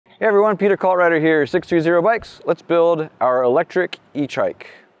Hey everyone, Peter Coltrider here, 630 Bikes. Let's build our electric e-trike.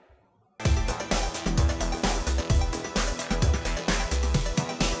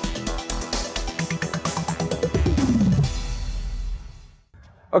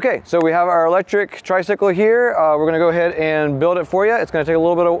 Okay, so we have our electric tricycle here. We're going to go ahead and build it for you. It's going to take a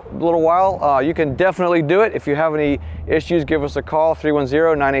little while. You can definitely do it. If you have any issues, give us a call,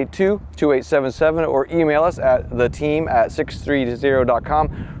 310-982-2877, or email us at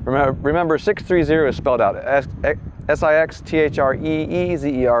theteam@sixthreezero.com. Remember, 630 is spelled out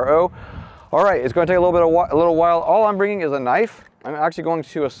SIXTHREEZERO. All right, it's going to take a little while. All I'm bringing is a knife. I'm actually going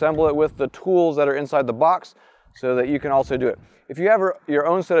to assemble it with the tools that are inside the box so that you can also do it. If you have your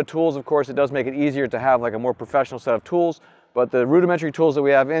own set of tools, of course, it does make it easier to have like a more professional set of tools, but the rudimentary tools that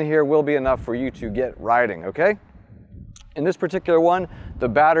we have in here will be enough for you to get riding, okay? In this particular one, the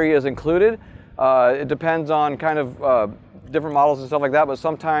battery is included. It depends on kind of different models and stuff like that, but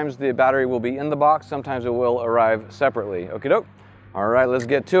sometimes the battery will be in the box, sometimes it will arrive separately. Okie doke. All right, let's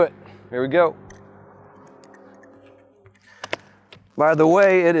get to it. Here we go. By the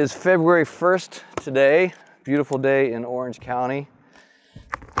way, it is February 1st today. Beautiful day in Orange County.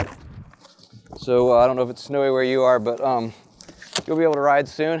 So I don't know if it's snowy where you are, but you'll be able to ride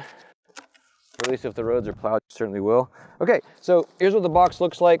soon. Or at least if the roads are plowed, you certainly will. Okay, so here's what the box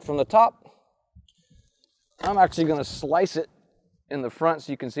looks like from the top. I'm actually going to slice it in the front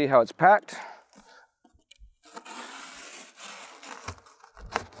so you can see how it's packed.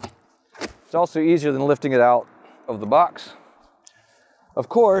 It's also easier than lifting it out of the box. Of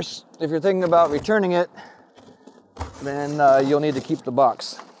course, if you're thinking about returning it, then you'll need to keep the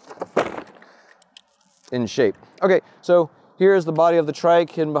box in shape. Okay, so here's the body of the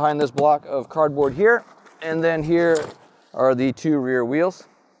trike hidden behind this block of cardboard here. And then here are the two rear wheels.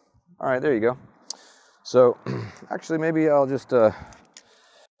 All right, there you go. So actually, maybe I'll just, well,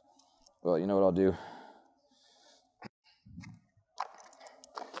 you know what I'll do.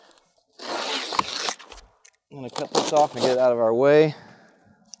 I'm gonna cut this off and get it out of our way.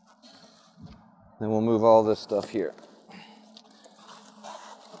 Then we'll move all this stuff here.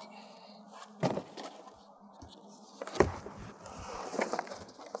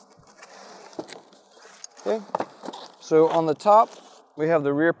 Okay, so on the top, we have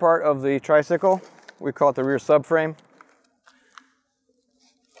the rear part of the tricycle. We call it the rear subframe.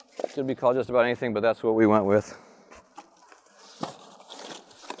 Could be called just about anything, but that's what we went with.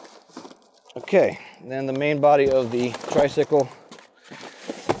 Okay, then the main body of the tricycle.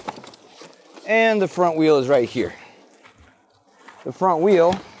 And the front wheel is right here. The front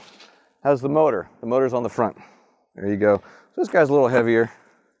wheel has the motor. The motor's on the front. There you go. So this guy's a little heavier.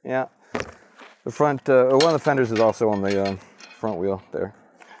 Yeah. The front, one of the fenders is also on the front wheel there.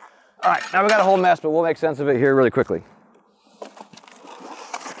 All right, now we got a whole mess, but we'll make sense of it here really quickly.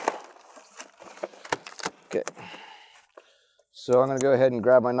 Okay. So I'm gonna go ahead and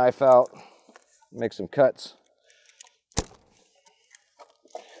grab my knife out, make some cuts.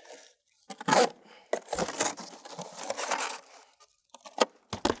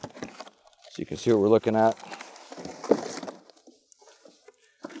 So you can see what we're looking at.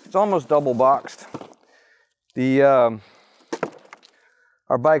 It's almost double boxed.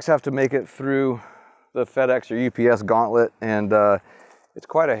 Our bikes have to make it through the FedEx or UPS gauntlet, and it's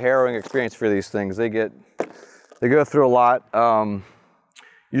quite a harrowing experience for these things. They go through a lot.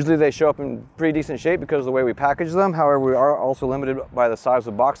 Usually they show up in pretty decent shape because of the way we package them. However, we are also limited by the size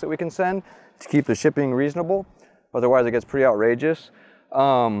of box that we can send to keep the shipping reasonable. Otherwise, it gets pretty outrageous.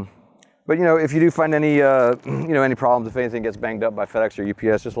 But you know, if you do find any any problems, if anything gets banged up by FedEx or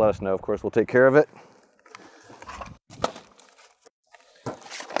UPS, just let us know. Of course, we'll take care of it.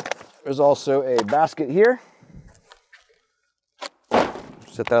 There's also a basket here.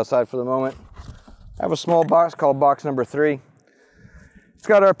 Set that aside for the moment. I have a small box called box number 3. It's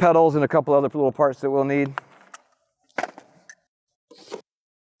got our pedals and a couple other little parts that we'll need.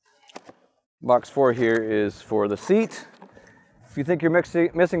 Box 4 here is for the seat. If you think you're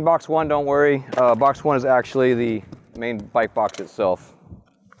missing box 1, don't worry. Box 1 is actually the main bike box itself.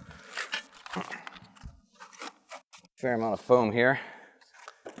 Fair amount of foam here.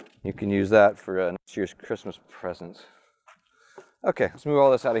 You can use that for next year's Christmas presents. Okay, let's move all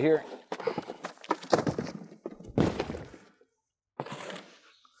this out of here.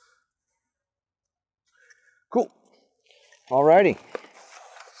 Cool. Alrighty.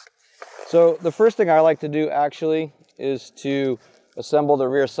 So the first thing I like to do actually is to assemble the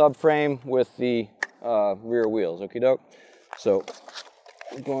rear subframe with the rear wheels. Okie doke. So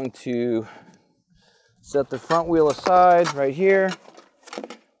I'm going to set the front wheel aside right here.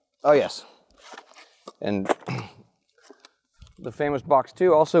 Oh yes. And the famous box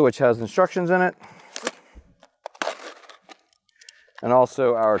 2 also, which has instructions in it. And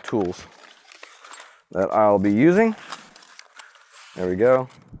also our tools that I'll be using. There we go.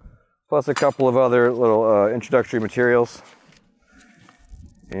 Plus a couple of other little introductory materials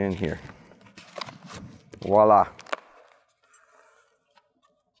in here. Voila.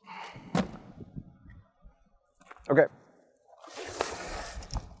 Okay.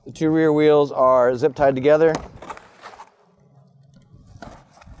 The 2 rear wheels are zip tied together.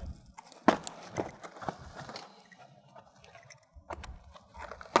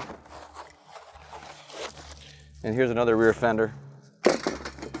 And here's another rear fender.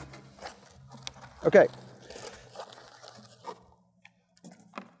 Okay.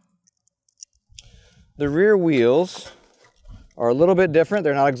 The rear wheels are a little bit different.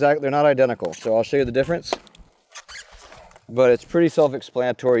 They're not identical. So I'll show you the difference. But it's pretty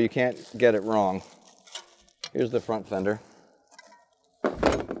self-explanatory. You can't get it wrong. Here's the front fender.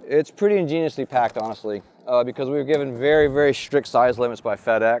 It's pretty ingeniously packed, honestly, because we were given very, very strict size limits by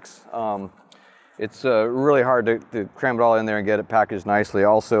FedEx. It's really hard to cram it all in there and get it packaged nicely.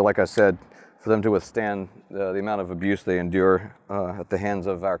 Also, like I said, for them to withstand the amount of abuse they endure at the hands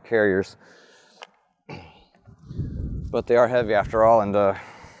of our carriers. But they are heavy after all, and a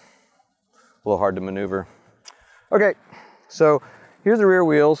little hard to maneuver. Okay, so here's the rear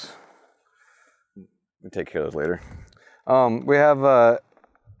wheels. We'll take care of those later. We have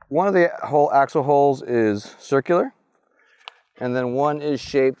one of the whole axle holes is circular, and then one is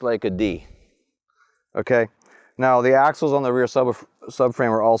shaped like a D. Okay, now the axles on the rear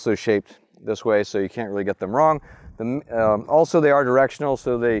subframe are also shaped this way, so you can't really get them wrong. Also, they are directional,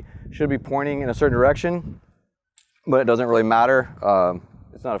 so they should be pointing in a certain direction, but it doesn't really matter.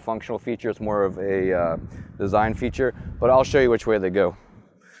 It's not a functional feature, it's more of a design feature, but I'll show you which way they go,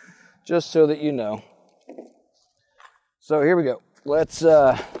 just so that you know. So here we go. Let's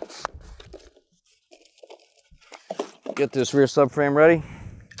get this rear subframe ready.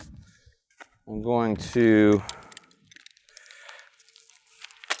 I'm going to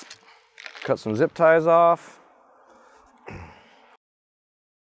cut some zip ties off.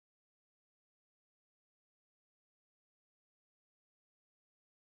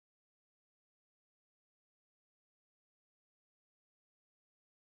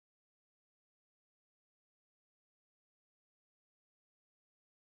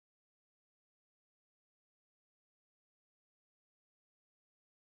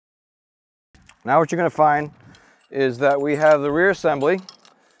 Now what you're going to find is that we have the rear assembly.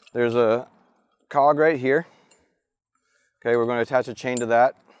 There's a cog right here. Okay, we're going to attach a chain to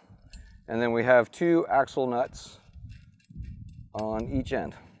that. And then we have 2 axle nuts on each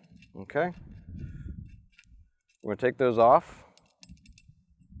end. Okay, we're going to take those off.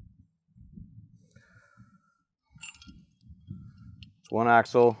 It's one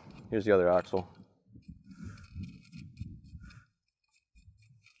axle. Here's the other axle.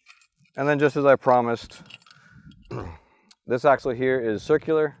 And then, just as I promised, this axle here is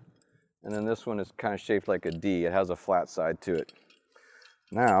circular, and then this one is kind of shaped like a D. It has a flat side to it.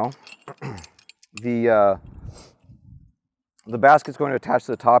 Now, the basket's going to attach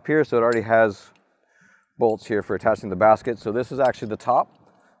to the top here, so it already has bolts here for attaching the basket. So this is actually the top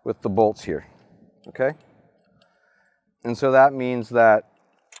with the bolts here, okay? And so that means that,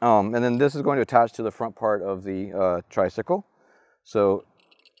 and then this is going to attach to the front part of the tricycle. So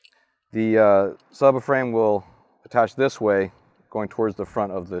the subframe will attach this way, going towards the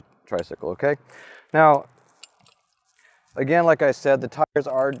front of the tricycle, okay? Now, again, like I said, the tires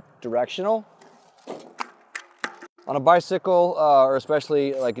are directional. On a bicycle, or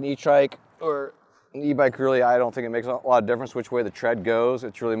especially like an e-trike or an e-bike, really, I don't think it makes a lot of difference which way the tread goes.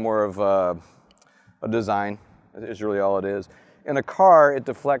 It's really more of a design, is really all it is. In a car, it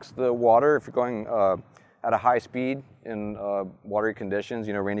deflects the water if you're going at a high speed in watery conditions,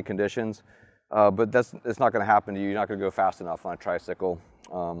 you know, rainy conditions. But it's not going to happen to you. You're not going to go fast enough on a tricycle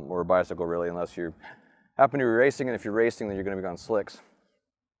or a bicycle, really, unless you happen to be racing. And if you're racing, then you're going to be on slicks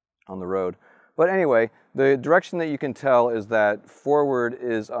on the road. But anyway, the direction that you can tell is that forward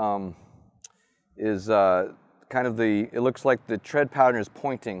is kind of it looks like the tread pattern is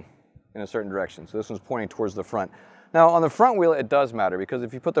pointing in a certain direction. So this one's pointing towards the front. Now on the front wheel, it does matter, because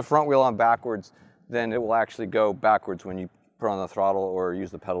if you put the front wheel on backwards, then it will actually go backwards when you put on the throttle or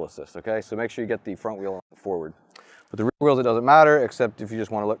use the pedal assist, okay? So make sure you get the front wheel forward. But the rear wheels, it doesn't matter, except if you just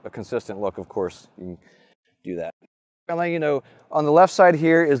want to look a consistent look, of course, you can do that. And let you know, on the left side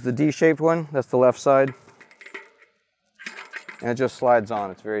here is the D-shaped one. That's the left side. And it just slides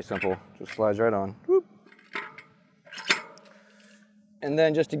on. It's very simple. Just slides right on. Whoop. And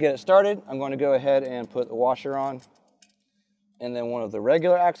then just to get it started, I'm going to go ahead and put the washer on. and then one of the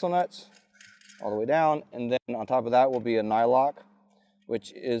regular axle nuts all the way down, and then on top of that will be a nylock,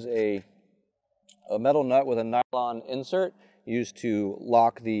 which is a metal nut with a nylon insert used to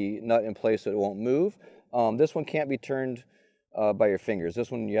lock the nut in place so it won't move. This one can't be turned by your fingers. This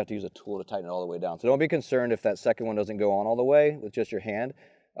one you have to use a tool to tighten it all the way down. So don't be concerned if that second one doesn't go on all the way with just your hand.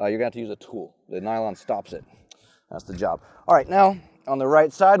 You're gonna have to use a tool. The nylon stops it. That's the job. All right, now on the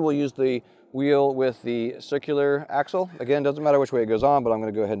right side we'll use the wheel with the circular axle. Again, doesn't matter which way it goes on, but I'm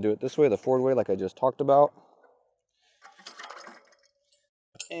gonna go ahead and do it this way, the forward way like I just talked about.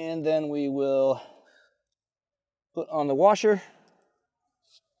 And then we will put on the washer.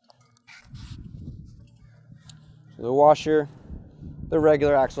 So the washer, the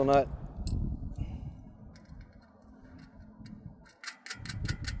regular axle nut.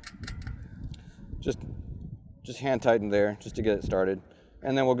 Just hand tighten there just to get it started.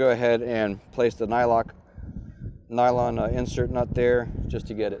 And then we'll go ahead and place the nylon insert nut there just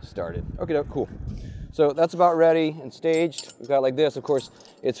to get it started. Okay, cool. So that's about ready and staged. We've got like this. Of course,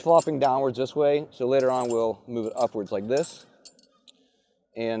 it's flopping downwards this way. So later on, we'll move it upwards like this.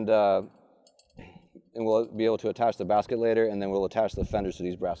 And we'll be able to attach the basket later, and then we'll attach the fenders to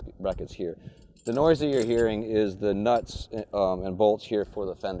these brackets here. The noise that you're hearing is the nuts and bolts here for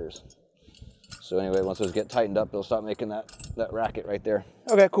the fenders. So anyway, once those get tightened up, they'll stop making that racket right there.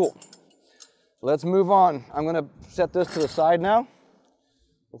 Okay, cool. Let's move on. I'm gonna set this to the side now.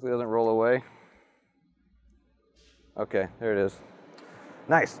 Hopefully it doesn't roll away. Okay, there it is.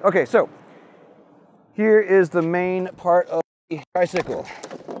 Nice. Okay, so here is the main part of the tricycle.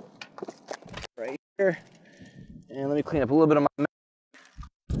 Right here. And let me clean up a little bit of my mess.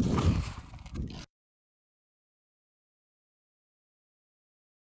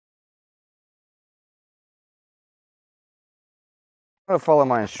 I'm gonna follow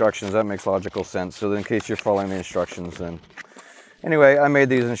my instructions. That makes logical sense. So in case you're following the instructions, then anyway, I made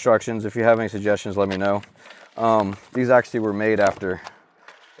these instructions. If you have any suggestions, let me know. These actually were made after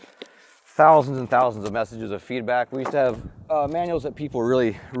thousands and thousands of messages of feedback. We used to have manuals that people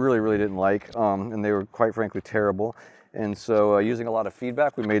really didn't like, and they were quite frankly terrible. And so using a lot of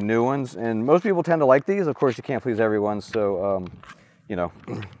feedback, we made new ones. And most people tend to like these. Of course, you can't please everyone, so you know.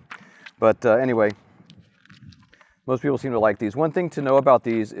 But anyway. Most people seem to like these. One thing to know about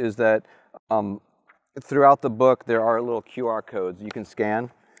these is that throughout the book there are little QR codes you can scan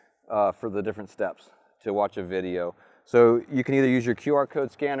for the different steps to watch a video. So you can either use your QR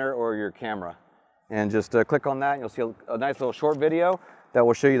code scanner or your camera. And just click on that and you'll see a nice little short video that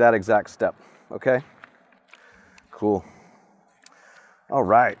will show you that exact step. Okay? Cool. All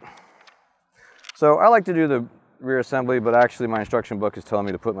right. So I like to do the rear assembly, but actually my instruction book is telling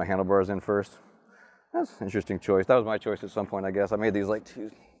me to put my handlebars in first. That's an interesting choice. That was my choice at some point, I guess. I made these like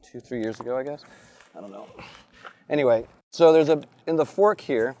 3 years ago, I guess. I don't know. Anyway, so in the fork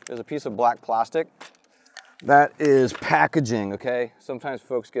here, there's a piece of black plastic. That is packaging, okay? Sometimes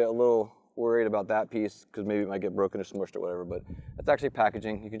folks get a little worried about that piece because maybe it might get broken or smushed or whatever, but it's actually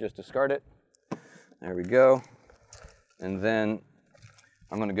packaging. You can just discard it. There we go. And then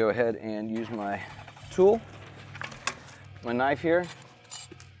I'm gonna go ahead and use my tool, my knife here,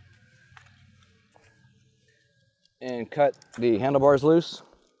 and cut the handlebars loose.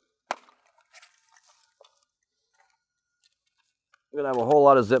 We're gonna have a whole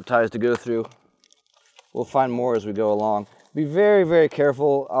lot of zip ties to go through. We'll find more as we go along. Be very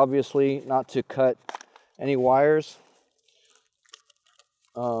careful, obviously, not to cut any wires.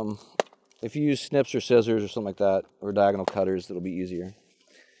 If you use snips or scissors or something like that, or diagonal cutters, it'll be easier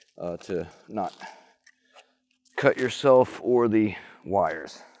to not cut yourself or the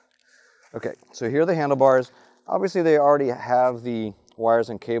wires. Okay, so here are the handlebars. Obviously, they already have the wires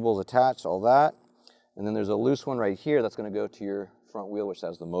and cables attached, all that. And then there's a loose one right here that's going to go to your front wheel, which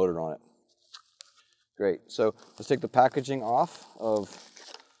has the motor on it. Great. So let's take the packaging off of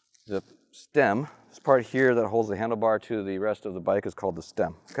the stem. This part here that holds the handlebar to the rest of the bike is called the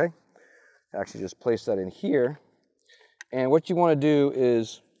stem. Okay? Actually, just place that in here. And what you want to do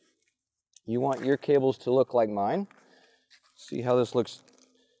is you want your cables to look like mine. See how this looks?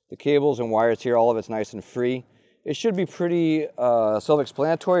 The cables and wires here, all of it's nice and free. It should be pretty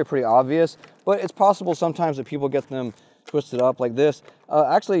self-explanatory, pretty obvious, but it's possible sometimes that people get them twisted up like this.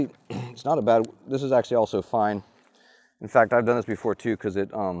 Actually, it's not a bad, this is actually also fine. In fact, I've done this before too, because it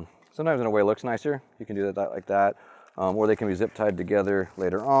sometimes in a way looks nicer. You can do that like that, or they can be zip tied together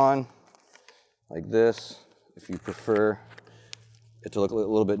later on, like this, if you prefer it to look a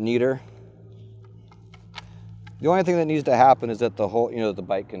little bit neater. The only thing that needs to happen is that the whole, that the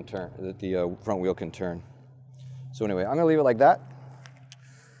bike can turn, that the front wheel can turn. So anyway, I'm gonna leave it like that.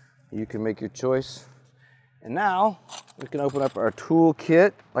 You can make your choice. And now we can open up our tool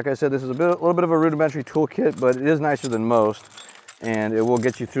kit. Like I said, this is a little bit of a rudimentary tool kit, but it is nicer than most. And it will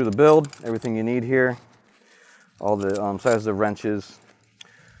get you through the build, everything you need here. All the sizes of wrenches,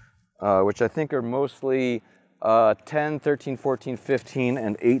 which I think are mostly 10, 13, 14, 15,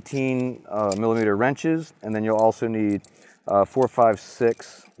 and 18 millimeter wrenches. And then you'll also need 4, 5,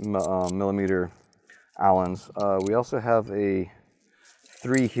 6 millimeter Allens. We also have a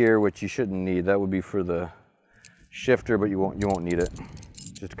 3 here, which you shouldn't need. That would be for the shifter, but you won't need it.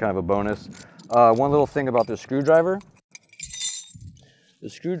 Just kind of a bonus. One little thing about the screwdriver. The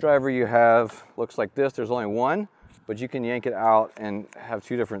screwdriver you have looks like this. There's only one, but you can yank it out and have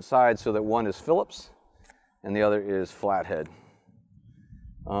 2 different sides so that one is Phillips and the other is flathead.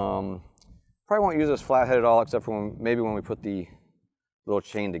 Probably won't use this flathead at all, except for maybe when we put the little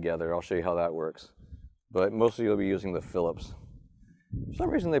chain together. I'll show you how that works. But mostly you'll be using the Phillips. For some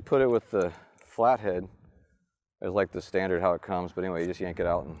reason they put it with the flathead as like the standard how it comes. But anyway, you just yank it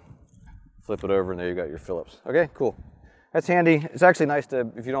out and flip it over and there you got your Phillips. Okay, cool. That's handy. It's actually nice to,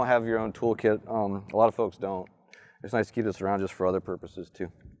 if you don't have your own toolkit, a lot of folks don't. It's nice to keep this around just for other purposes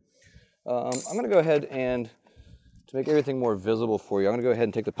too. I'm gonna go ahead and, to make everything more visible for you, I'm gonna go ahead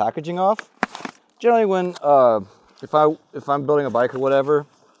and take the packaging off. Generally when, if I'm building a bike or whatever,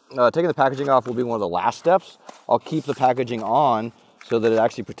 taking the packaging off will be one of the last steps. I'll keep the packaging on so that it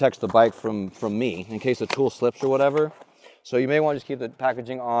actually protects the bike from me in case the tool slips or whatever. So you may want to just keep the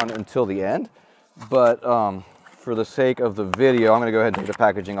packaging on until the end, but for the sake of the video, I'm going to go ahead and take the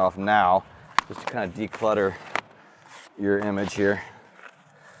packaging off now, just to kind of declutter your image here.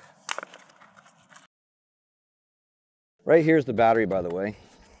 Right here's the battery, by the way.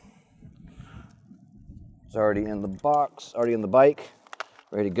 It's already in the box, already in the bike,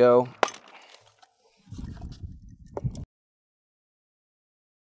 ready to go.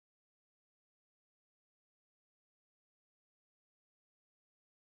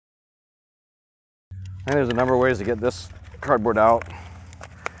 And there's a number of ways to get this cardboard out.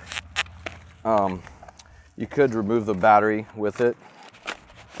 You could remove the battery with it.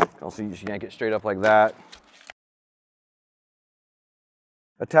 Also, you yank it straight up like that.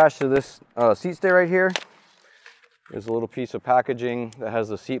 Attached to this seat stay right here is a little piece of packaging that has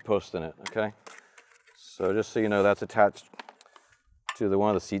the seat post in it, okay? So just so you know, that's attached to one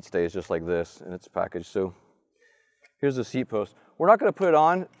of the seat stays just like this, and it's packaged. So here's the seat post. We're not gonna put it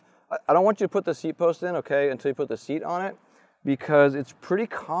on. I don't want you to put the seat post in, okay, until you put the seat on it, because it's pretty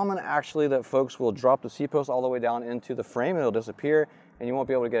common actually that folks will drop the seat post all the way down into the frame and it'll disappear and you won't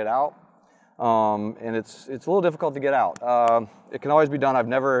be able to get it out. And it's a little difficult to get out. It can always be done. I've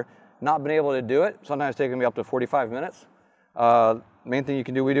never not been able to do it. Sometimes it's taken me up to 45 minutes. Main thing you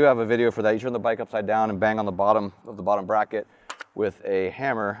can do, we do have a video for that. You turn the bike upside down and bang on the bottom of the bottom bracket with a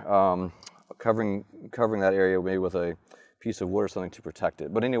hammer, covering that area maybe with a piece of wood or something to protect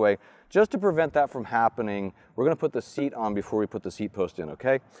it. But anyway, just to prevent that from happening, we're going to put the seat on before we put the seat post in,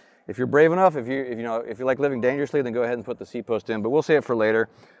 okay? If you're brave enough, if you like living dangerously, then go ahead and put the seat post in, but we'll save it for later.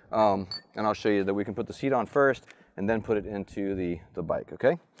 And I'll show you that we can put the seat on first and then put it into the bike,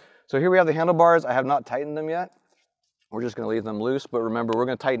 okay? So here we have the handlebars. I have not tightened them yet. We're just going to leave them loose, but remember, we're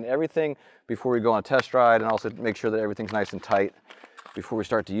going to tighten everything before we go on a test ride and also make sure that everything's nice and tight before we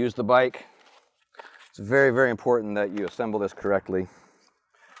start to use the bike. It's very, very important that you assemble this correctly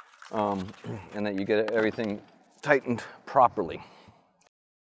and that you get everything tightened properly.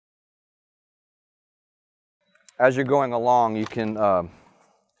 As you're going along, you can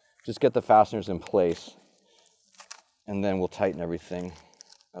just get the fasteners in place and then we'll tighten everything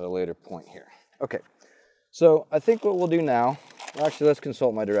at a later point here. Okay, so I think what we'll do now, actually let's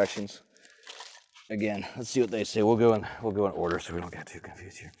consult my directions. Again, let's see what they say. We'll go in order so we don't get too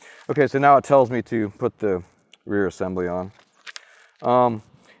confused here. Okay, so now it tells me to put the rear assembly on.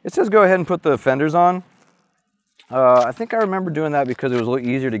 It says go ahead and put the fenders on. I think I remember doing that because it was a little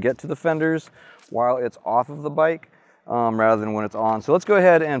easier to get to the fenders while it's off of the bike rather than when it's on. So let's go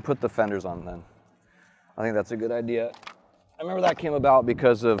ahead and put the fenders on then. I think that's a good idea. I remember that came about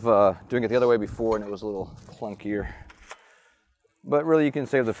because of doing it the other way before and it was a little clunkier. But really you can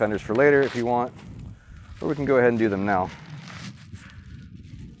save the fenders for later if you want, or we can go ahead and do them now.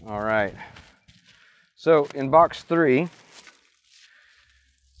 All right, so in box 3,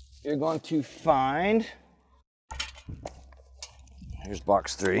 you're going to find, here's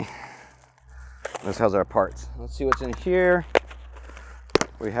box 3. This has our parts. Let's see what's in here.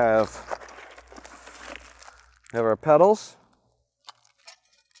 We have our pedals.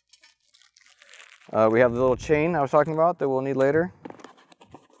 We have the little chain I was talking about that we'll need later.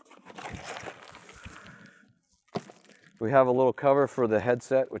 We have a little cover for the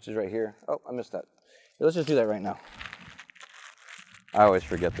headset, which is right here. Oh, I missed that. Let's just do that right now. I always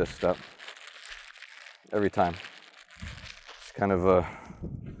forget this stuff. Every time. It's kind of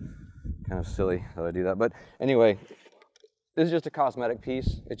silly that I do that. But anyway, this is just a cosmetic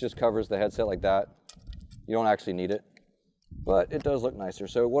piece. It just covers the headset like that. You don't actually need it, but it does look nicer.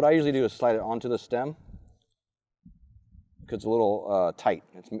 So what I usually do is slide it onto the stem because it's a little tight.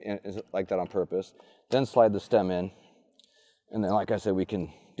 It's like that on purpose. Then slide the stem in. And then, like I said, we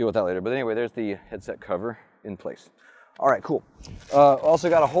can deal with that later. But anyway, there's the headset cover in place. All right, cool. Also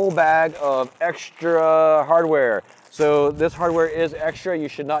got a whole bag of extra hardware. So this hardware is extra. You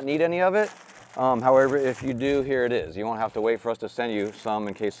should not need any of it. However, if you do, here it is. You won't have to wait for us to send you some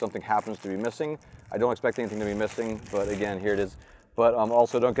in case something happens to be missing. I don't expect anything to be missing, but again, here it is. But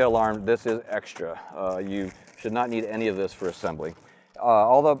also don't get alarmed, this is extra. You should not need any of this for assembly.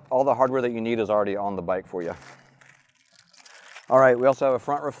 All the hardware that you need is already on the bike for you. All right, we also have a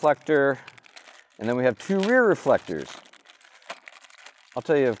front reflector, and then we have 2 rear reflectors. I'll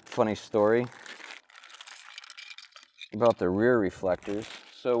tell you a funny story about the rear reflectors.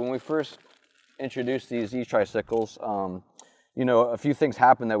 So when we first introduced these e-tricycles, you know, a few things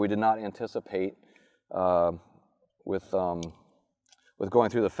happened that we did not anticipate with going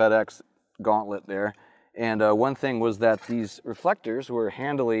through the FedEx gauntlet there. And one thing was that these reflectors were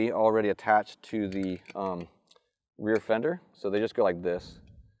handily already attached to the rear fender. So they just go like this.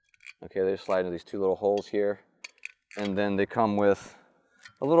 Okay, they just slide into these 2 little holes here. And then they come with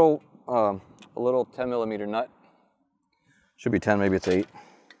a little 10mm nut. Should be 10, maybe it's 8.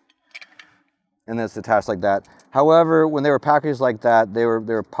 And then it's attached like that. However, when they were packaged like that, they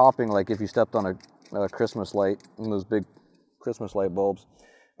were popping like if you stepped on a Christmas light, those big Christmas light bulbs.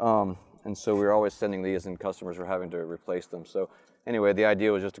 And so we were always sending these, and customers were having to replace them. So anyway, the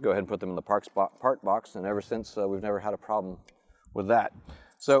idea was just to go ahead and put them in the part box, and ever since we've never had a problem with that.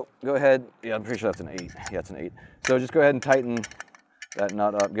 So go ahead. Yeah, I'm pretty sure that's an 8. Yeah, it's an 8. So just go ahead and tighten that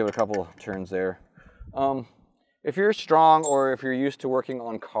nut up. Give it a couple turns there. If you're strong or if you're used to working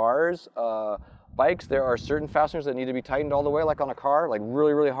on cars, bikes, there are certain fasteners that need to be tightened all the way, like on a car, like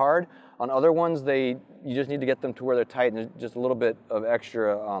really, really hard. On other ones, you just need to get them to where they're tight and just a little bit of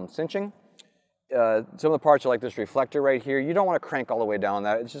extra cinching. Some of the parts are like this reflector right here. You don't want to crank all the way down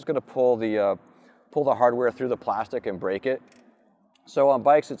that. It's just going to pull the hardware through the plastic and break it. So on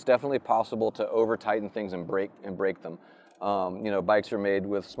bikes, it's definitely possible to over tighten things and break them. You know, bikes are made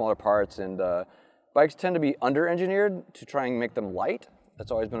with smaller parts, and bikes tend to be under-engineered to try and make them light. That's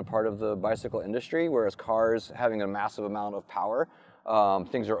always been a part of the bicycle industry, whereas cars having a massive amount of power,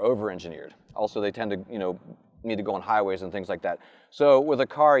 things are over-engineered. Also, they tend to, you know, need to go on highways and things like that. So with a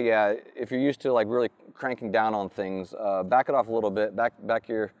car, yeah, if you're used to like really cranking down on things, back it off a little bit, back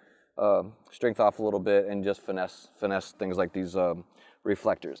your strength off a little bit, and just finesse things like these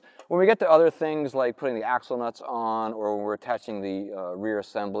reflectors. When we get to other things like putting the axle nuts on, or when we're attaching the rear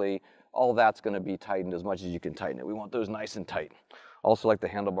assembly, all that's going to be tightened as much as you can tighten it. We want those nice and tight. Also, like the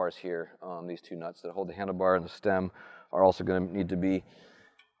handlebars here, these 2 nuts that hold the handlebar and the stem are also going to need to be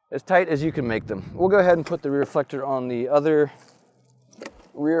as tight as you can make them. We'll go ahead and put the rear reflector on the other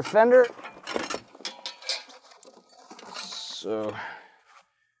rear fender. So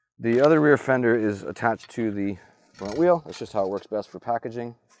the other rear fender is attached to the front wheel. That's just how it works best for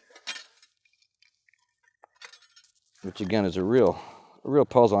packaging, which again is a real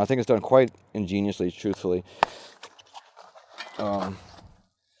puzzle. I think it's done quite ingeniously, truthfully.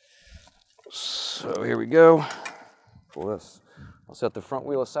 So here we go. Pull this. I'll set the front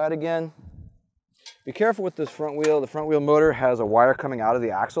wheel aside again. Be careful with this front wheel. The front wheel motor has a wire coming out of the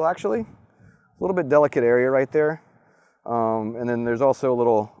axle, actually. A little bit delicate area right there. And then there's also a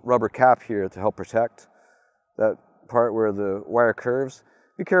little rubber cap here to help protect that part where the wire curves.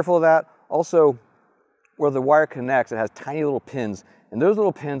 Be careful of that. Also, where the wire connects, it has tiny little pins, and those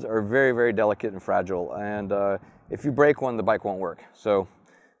little pins are very, very delicate and fragile. And if you break one, the bike won't work. So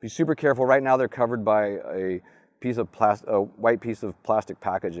be super careful. Right now, they're covered by a white piece of plastic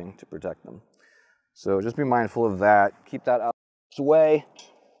packaging to protect them. So just be mindful of that. Keep that out of the way.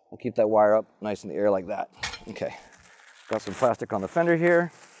 I'll keep that wire up nice in the air like that. Okay. Got some plastic on the fender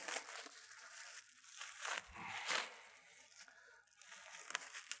here.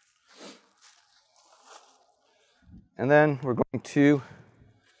 And then we're going to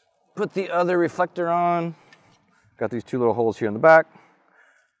put the other reflector on. Got these 2 little holes here in the back.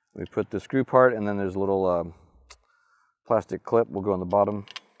 We put the screw part, and then there's a little plastic clip will go in the bottom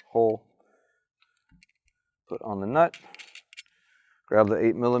hole. Put on the nut. Grab the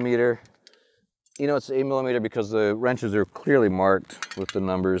 8mm. You know it's 8mm because the wrenches are clearly marked with the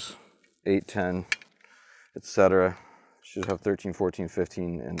numbers 8, 10, etc. Should have 13, 14,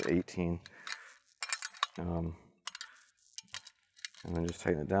 15, and 18. And then just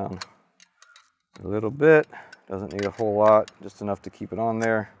tighten it down a little bit. Doesn't need a whole lot, just enough to keep it on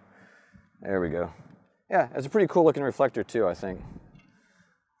there. There we go. Yeah, it's a pretty cool looking reflector too, I think.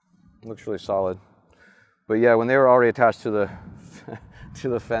 Looks really solid. But yeah, when they were already attached to the to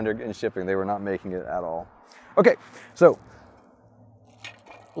the fender in shipping, they were not making it at all. Okay, so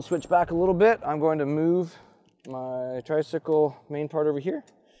we'll switch back a little bit. I'm going to move my tricycle main part over here.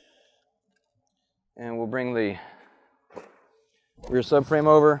 And we'll bring the rear subframe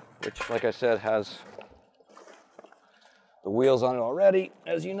over, which, like I said, has the wheels on it already,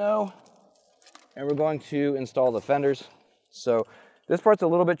 as you know. And we're going to install the fenders. So this part's a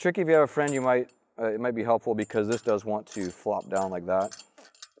little bit tricky. If you have a friend, you might it might be helpful because this does want to flop down like that.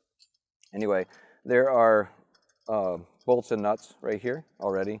 Anyway, there are bolts and nuts right here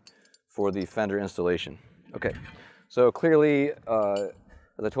already for the fender installation. Okay, so clearly, as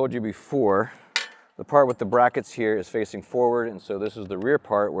I told you before, the part with the brackets here is facing forward, and so this is the rear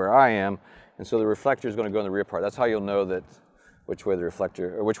part where I am, and so the reflector is going to go in the rear part. That's how you'll know that which way the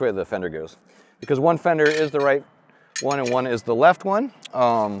reflector, or which way the fender goes. Because one fender is the right one and one is the left one.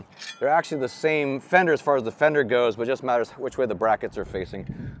 They're actually the same fender as far as the fender goes, but it just matters which way the brackets are facing.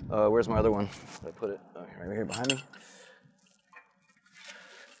 Where's my other one? Did I put it right here behind me?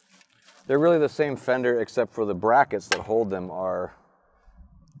 They're really the same fender except for the brackets that hold them are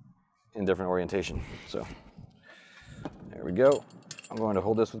in different orientation. So there we go. I'm going to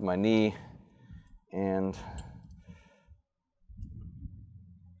hold this with my knee, and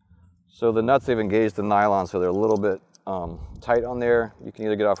so the nuts, they've engaged the nylon, so they're a little bit tight on there. You can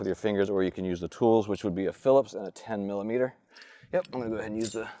either get off with your fingers or you can use the tools, which would be a Phillips and a 10 millimeter. Yep, I'm gonna go ahead and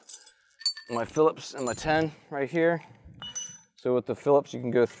use my Phillips and my 10 right here. So with the Phillips, you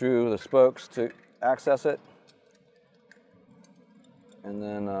can go through the spokes to access it. And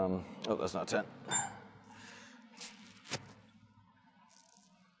then, oh, that's not 10.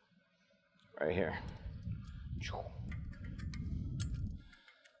 Right here.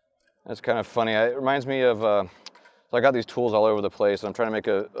 That's kind of funny. It reminds me of, so I got these tools all over the place, and I'm trying to make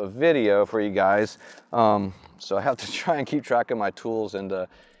a video for you guys. So I have to try and keep track of my tools, and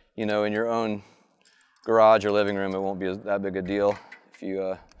you know, in your own garage or living room, it won't be that big a deal if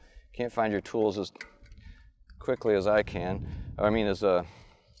you can't find your tools as quickly as I can. I mean, as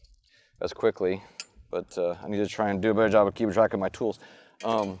quickly, but I need to try and do a better job of keeping track of my tools.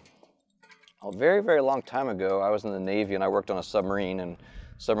 A very, very long time ago, I was in the Navy and I worked on a submarine, and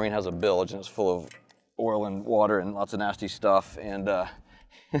submarine has a bilge and it's full of oil and water and lots of nasty stuff, and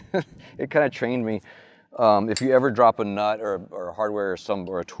it kind of trained me. If you ever drop a nut or hardware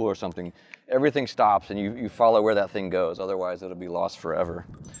or a tool or something, everything stops and you follow where that thing goes, otherwise it'll be lost forever.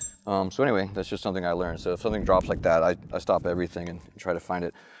 So anyway, that's just something I learned. So if something drops like that, I stop everything and try to find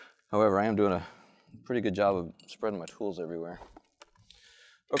it. However, I am doing a pretty good job of spreading my tools everywhere.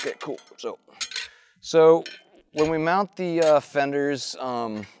 Okay, cool. So when we mount the fenders,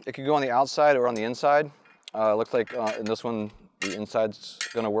 it could go on the outside or on the inside. It looks like in this one, the inside's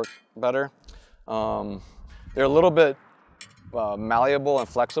gonna work better. They're a little bit malleable and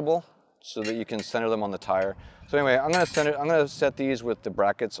flexible so that you can center them on the tire. So anyway, I'm gonna set these with the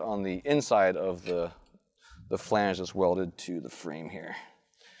brackets on the inside of the flange that's welded to the frame here.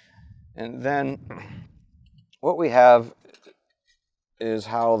 And then what we have is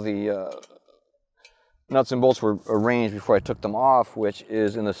how the nuts and bolts were arranged before I took them off, which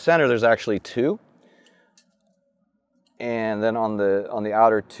is in the center there's actually two, and then on the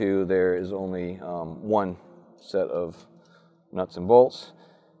outer two there is only one set of nuts and bolts.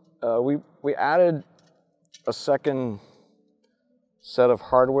 We added a second set of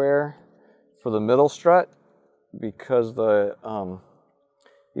hardware for the middle strut because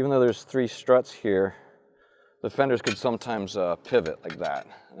even though there's 3 struts here, the fenders could sometimes pivot like that,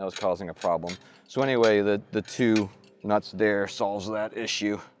 and that was causing a problem. So anyway, the 2 nuts there solves that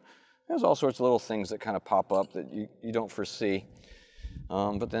issue. There's all sorts of little things that kind of pop up that you don't foresee,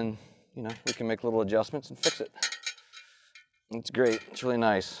 but then, you know, we can make little adjustments and fix it. It's great. It's really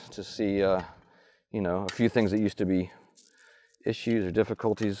nice to see, you know, a few things that used to be issues or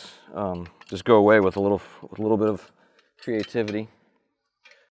difficulties just go away with a little bit of creativity.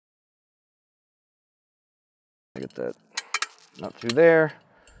 Get that nut through there,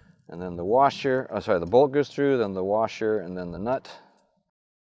 and then the washer, the bolt goes through, then the washer, and then the nut.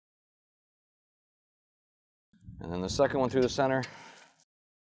 And then the second one through the center.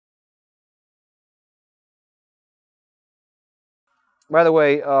 By the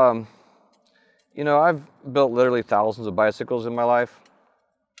way, you know, I've built literally thousands of bicycles in my life,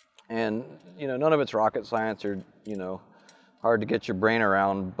 and, you know, none of it's rocket science or, you know, hard to get your brain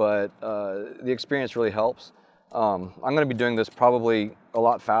around, but the experience really helps. I'm going to be doing this probably a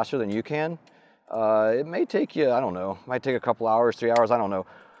lot faster than you can. It may take you, I don't know, it might take a couple hours, 3 hours, I don't know.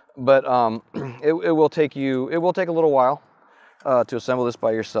 But it will take a little while to assemble this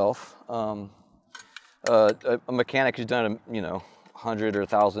by yourself. A mechanic who's done it, 100 or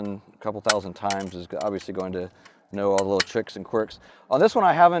 1,000, a couple thousand times is obviously going to know all the little tricks and quirks. On this one,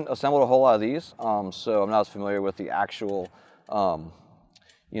 I haven't assembled a whole lot of these, so I'm not as familiar with the actual, order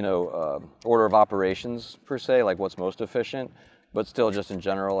of operations per se, like what's most efficient, but still just in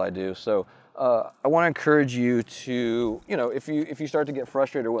general I do. So I want to encourage you to, if you start to get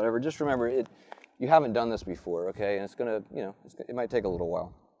frustrated or whatever, just remember you haven't done this before, okay? And it's gonna, it might take a little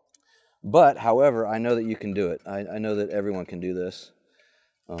while. But, however, I know that you can do it. I know that everyone can do this.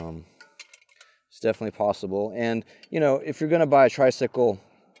 It's definitely possible. And, if you're going to buy a tricycle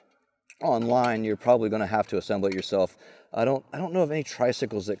online, you're probably going to have to assemble it yourself. I don't know of any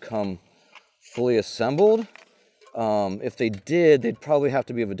tricycles that come fully assembled. If they did, they'd probably have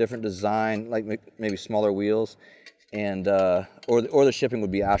to be of a different design, like maybe smaller wheels, and or the shipping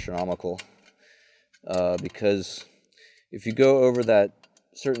would be astronomical. Because if you go over that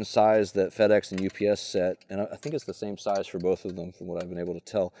certain size that FedEx and UPS set, and I think it's the same size for both of them from what I've been able to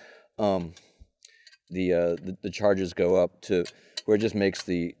tell, the charges go up to where it just makes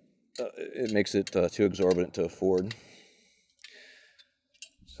it too exorbitant to afford.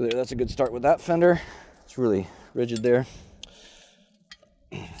 So that's a good start with that fender. It's really rigid there.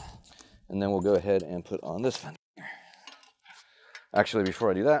 And then we'll go ahead and put on this fender. Actually, before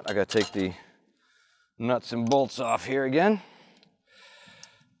I do that, I gotta take the nuts and bolts off here again.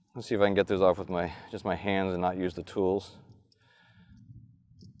 Let's see if I can get those off with just my hands and not use the tools.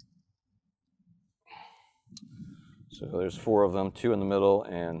 So there's 4 of them, 2 in the middle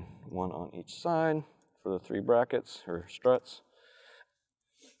and 1 on each side for the 3 brackets or struts.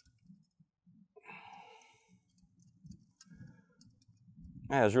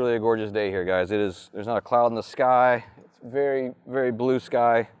 Yeah, it's really a gorgeous day here, guys. There's not a cloud in the sky. It's very, very blue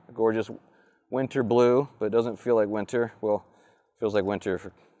sky, a gorgeous winter blue, but it doesn't feel like winter. Well, it feels like winter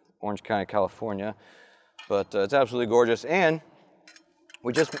for Orange County, California, but it's absolutely gorgeous. And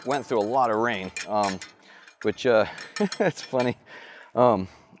we just went through a lot of rain, which it's funny. We're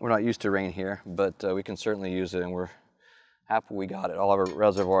not used to rain here, but we can certainly use it, and we're happy we got it. All of our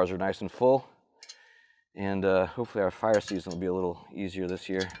reservoirs are nice and full, and hopefully our fire season will be a little easier this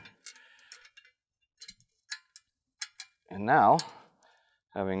year. And now,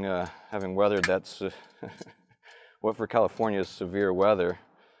 having weathered that's what for California is severe weather,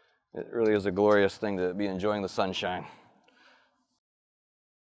 it really is a glorious thing to be enjoying the sunshine.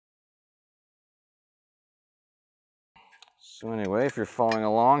 So anyway, if you're following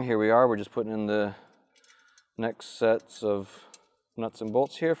along, here we are. We're just putting in the next sets of nuts and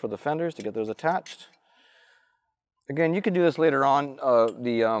bolts here for the fenders to get those attached. Again, you could do this later on.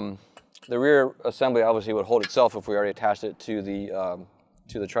 The rear assembly obviously would hold itself if we already attached it to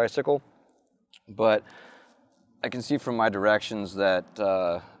the tricycle. But I can see from my directions that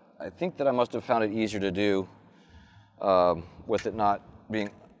I think that I must have found it easier to do with it not being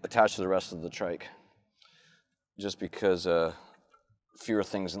attached to the rest of the trike, just because fewer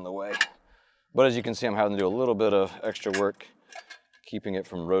things in the way. But as you can see, I'm having to do a little bit of extra work keeping it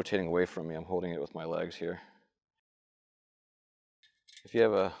from rotating away from me. I'm holding it with my legs here. If you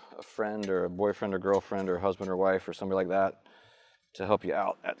have a friend or a boyfriend or girlfriend or husband or wife or somebody like that to help you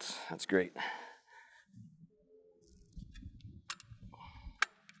out, that's great.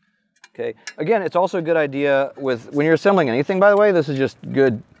 Okay. Again, it's also a good idea when you're assembling anything, by the way. This is just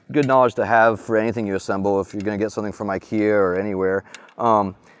good knowledge to have for anything you assemble. If you're going to get something from IKEA or anywhere,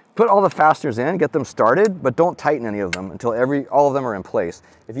 put all the fasteners in, get them started, but don't tighten any of them until all of them are in place.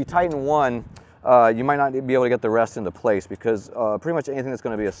 If you tighten one, you might not be able to get the rest into place, because pretty much anything that's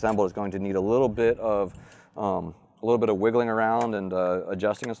going to be assembled is going to need a little bit of wiggling around and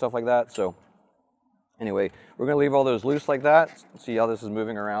adjusting and stuff like that. So anyway, we're going to leave all those loose like that. See how this is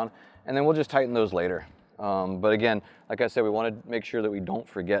moving around. And then we'll just tighten those later. But again, like I said, we want to make sure that we don't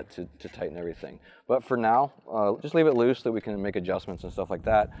forget to tighten everything. But for now, just leave it loose so that we can make adjustments and stuff like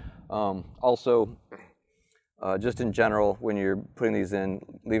that. Also, just in general, when you're putting these in,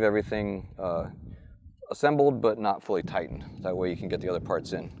 leave everything assembled but not fully tightened. That way you can get the other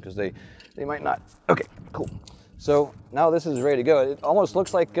parts in, because they might not. Okay, cool. So now this is ready to go. It almost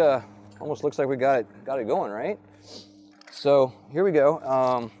looks like we got it going, right? So here we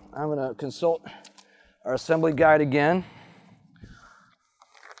go. I'm going to consult our assembly guide again.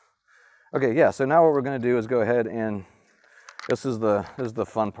 Okay, yeah, so now what we're going to do is go ahead and This is the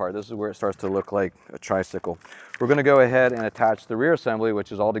fun part. This is where it starts to look like a tricycle. We're going to go ahead and attach the rear assembly,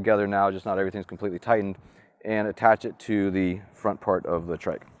 which is all together now, just not everything's completely tightened, and attach it to the front part of the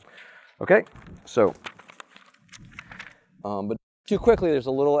trike. Okay, so, but too quickly, there's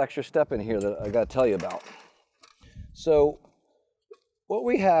a little extra step in here that I got to tell you about. So, what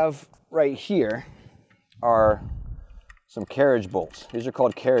we have right here are some carriage bolts. These are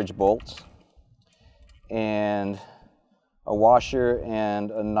called carriage bolts, and a washer and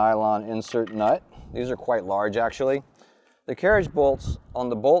a nylon insert nut. These are quite large, actually. The carriage bolts on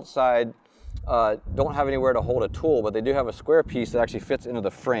the bolt side don't have anywhere to hold a tool, but they do have a square piece that actually fits into the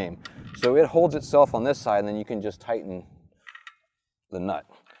frame. So it holds itself on this side, and then you can just tighten the nut.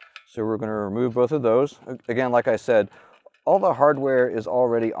 So we're going to remove both of those. Again, like I said, all the hardware is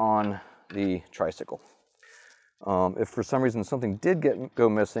already on the tricycle. If for some reason something did go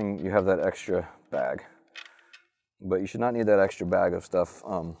missing, you have that extra bag. But you should not need that extra bag of stuff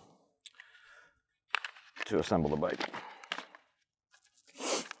to assemble the bike.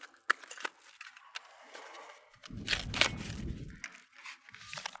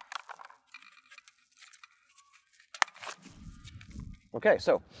 Okay,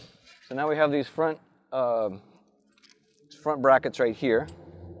 so now we have these front brackets right here,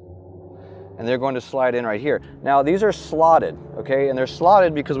 and they're going to slide in right here. Now these are slotted, okay, and they're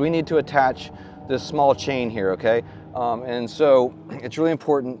slotted because we need to attach this small chain here, okay? And so it's really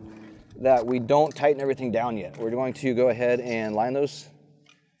important that we don't tighten everything down yet. We're going to go ahead and line those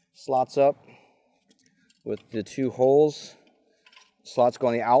slots up with the two holes. Slots go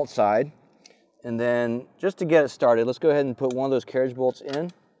on the outside. And then just to get it started, let's go ahead and put one of those carriage bolts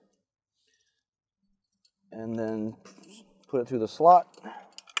in. And then put it through the slot.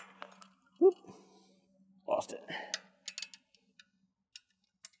 Whoop. Lost it.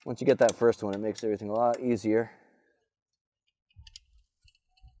 Once you get that first one, it makes everything a lot easier.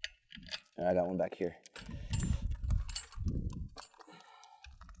 And I got one back here.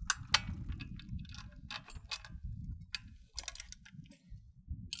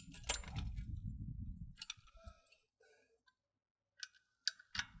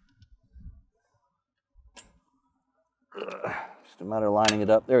 Just a matter of lining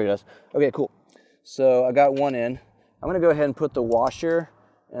it up. There it is. Okay, cool. So I got one in. I'm going to go ahead and put the washer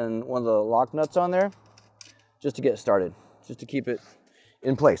and one of the lock nuts on there just to get started, just to keep it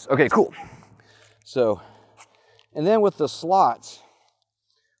in place. Okay, cool. So, and then with the slots,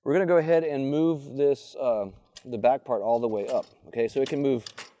 we're going to go ahead and move this, the back part all the way up. Okay, so it can move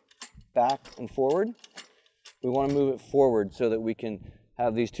back and forward. We want to move it forward so that we can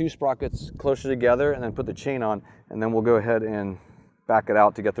have these two sprockets closer together and then put the chain on, and then we'll go ahead and back it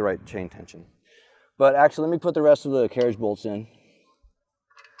out to get the right chain tension. But actually, let me put the rest of the carriage bolts in.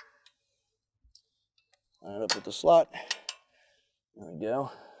 Line it up with the slot. There we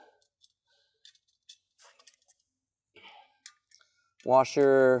go.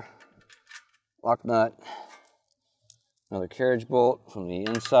 Washer, lock nut, another carriage bolt from the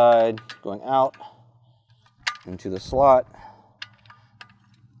inside going out into the slot,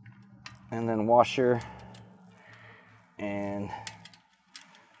 and then washer and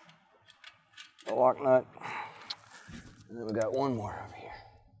the lock nut, and then we got one more over here.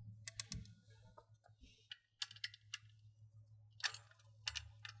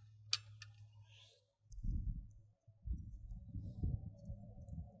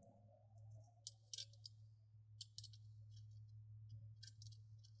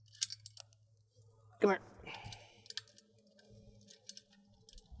 Come here.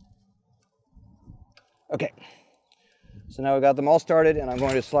 Okay, so now we've got them all started, and I'm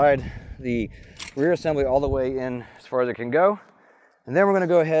going to slide the rear assembly all the way in as far as it can go. And then we're going to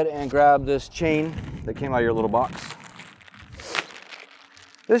go ahead and grab this chain that came out of your little box.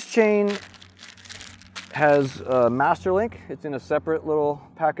 This chain has a master link. It's in a separate little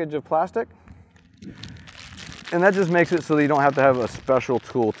package of plastic. And that just makes it so that you don't have to have a special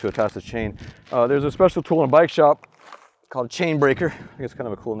tool to attach the chain. There's a special tool in a bike shop called a chain breaker. I think it's kind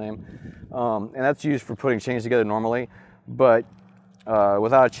of a cool name. And that's used for putting chains together normally. But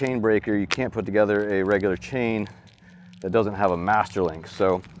without a chain breaker, you can't put together a regular chain that doesn't have a master link.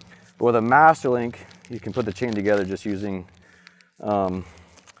 So with a master link, you can put the chain together just using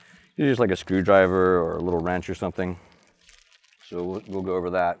just like a screwdriver or a little wrench or something. So we'll go over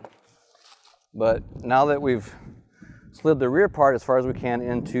that. But now that we've slid the rear part as far as we can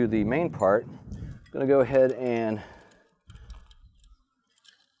into the main part, I'm going to go ahead and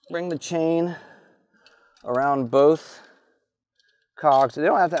bring the chain around both cogs. They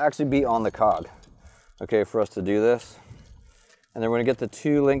don't have to actually be on the cog, okay, for us to do this. And then we're going to get the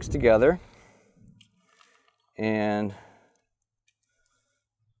two links together and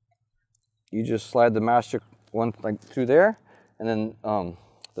you just slide the master one like through there, and then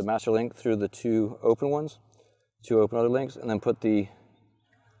the master link through the two open ones, two open other links, and then put the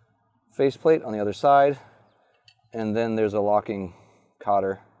faceplate on the other side, and then there's a locking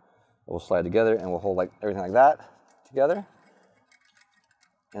cotter that will slide together, and we'll hold like everything like that together.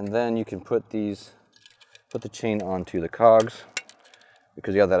 And then you can put the chain onto the cogs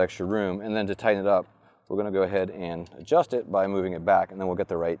because you have that extra room. And then to tighten it up, we're going to go ahead and adjust it by moving it back, and then we'll get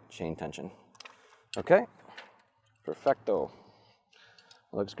the right chain tension. Okay, perfecto.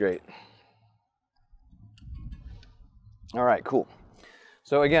 Looks great. All right, cool.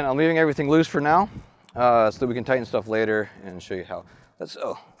 So again, I'm leaving everything loose for now, so that we can tighten stuff later and show you how.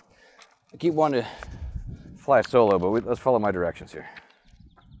 I keep wanting to fly solo, but let's follow my directions here.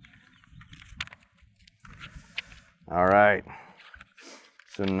 All right.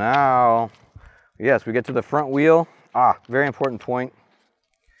 So now, yes, we get to the front wheel. Very important point.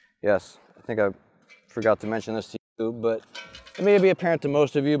 Yes, I think I forgot to mention this to you, but it may be apparent to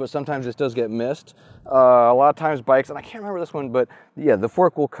most of you, but sometimes this does get missed. A lot of times bikes, and I can't remember this one, but yeah, the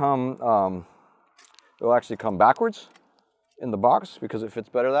fork will come, it will actually come backwards in the box because it fits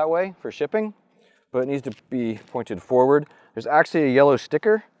better that way for shipping, but it needs to be pointed forward. There's actually a yellow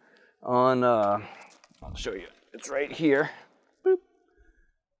sticker on, I'll show you, it's right here. Boop.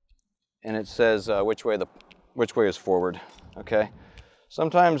 And it says which way is forward, okay?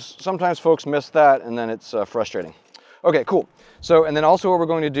 Sometimes folks miss that, and then it's frustrating. Okay, cool. So, and then also what we're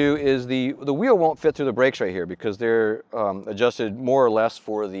going to do is the wheel won't fit through the brakes right here because they're adjusted more or less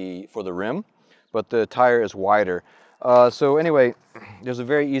for the rim, but the tire is wider. So anyway, there's a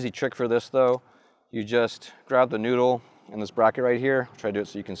very easy trick for this though. You just grab the noodle in this bracket right here. I'll try to do it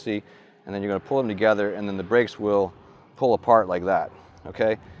so you can see, and then you're going to pull them together, and then the brakes will pull apart like that.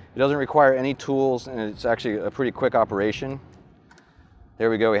 Okay, it doesn't require any tools, and it's actually a pretty quick operation. There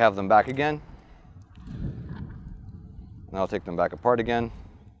we go. We have them back again. And I'll take them back apart again.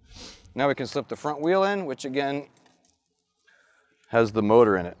 Now we can slip the front wheel in, which again has the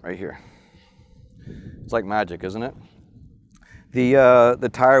motor in it right here. It's like magic, isn't it? The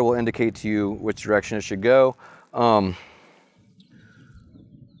tire will indicate to you which direction it should go.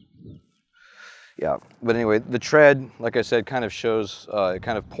 Yeah, but anyway, the tread, like I said, kind of shows, it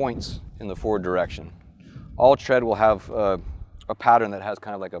kind of points in the forward direction. All tread will have a pattern that has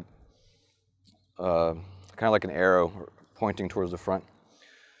kind of like an arrow pointing towards the front.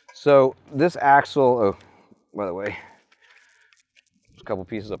 So this axle, oh, by the way, there's a couple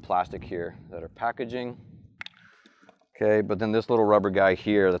pieces of plastic here that are packaging. Okay, but then this little rubber guy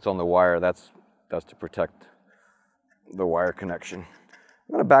here that's on the wire, that's to protect the wire connection. I'm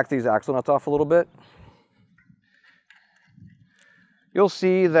going to back these axle nuts off a little bit. You'll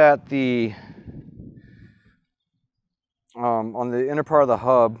see that the on the inner part of the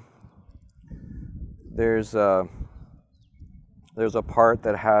hub, there's a part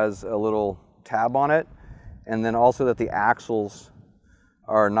that has a little tab on it, and then also that the axles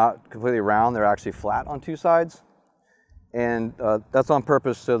are not completely round, they're actually flat on two sides. And that's on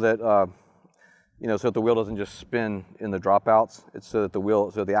purpose so that so that the wheel doesn't just spin in the dropouts. It's so that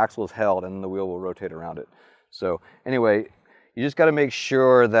the axle is held and the wheel will rotate around it. So anyway, you just got to make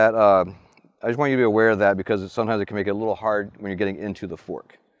sure that I just want you to be aware of that because sometimes it can make it a little hard when you're getting into the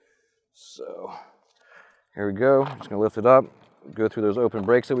fork. So here we go. I'm just going to lift it up, go through those open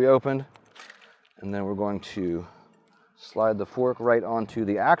brakes that we opened, and then we're going to slide the fork right onto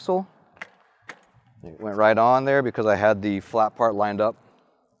the axle. It went right on there because I had the flat part lined up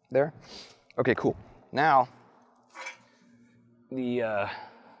there. Okay, cool. Now, here's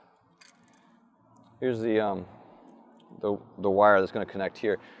the wire that's going to connect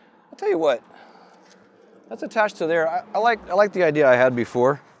here. I'll tell you what, that's attached to there. I like the idea I had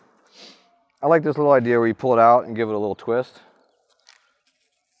before. I like this little idea where you pull it out and give it a little twist.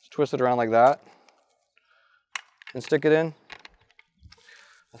 Just twist it around like that and stick it in.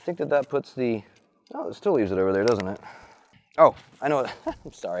 I think that puts the, oh, it still leaves it over there, doesn't it? Oh, I know it.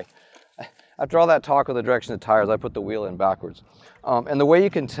 I'm sorry. After all that talk of the direction of the tires, I put the wheel in backwards. And the way you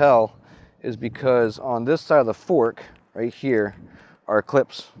can tell is because on this side of the fork, right here, are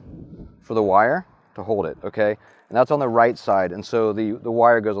clips for the wire to hold it, okay? And that's on the right side, and so the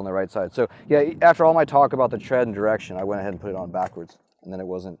wire goes on the right side. So yeah, after all my talk about the tread and direction, I went ahead and put it on backwards, and then it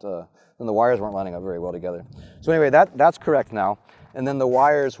wasn't, then the wires weren't lining up very well together. So anyway, that's correct now. And then the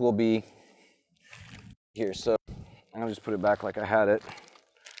wires will be here. So I'm gonna just put it back like I had it.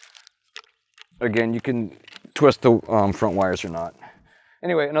 Again, you can twist the front wires or not.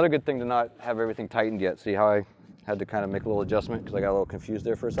 Anyway, another good thing to not have everything tightened yet. See how I had to kind of make a little adjustment because I got a little confused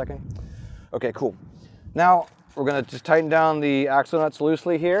there for a second? Okay, cool. Now we're gonna just tighten down the axle nuts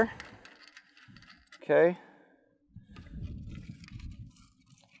loosely here. okay.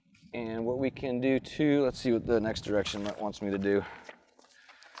 And what we can do too, let's see what the next direction it wants me to do.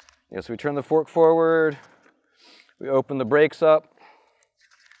 Yeah, so we turn the fork forward, we open the brakes up,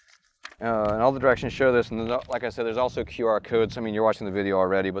 and all the directions show this, and like I said, there's also QR codes. I mean, you're watching the video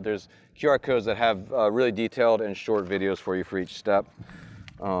already, but there's QR codes that have really detailed and short videos for you for each step.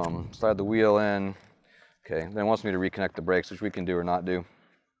 Slide the wheel in. Okay, then it wants me to reconnect the brakes, which we can do or not do.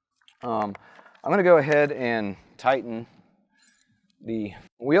 I'm gonna go ahead and tighten the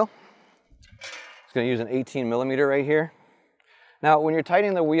wheel. It's gonna use an 18mm right here. Now, when you're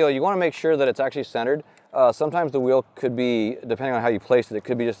tightening the wheel, you wanna make sure that it's actually centered. Sometimes the wheel could be, depending on how you place it, it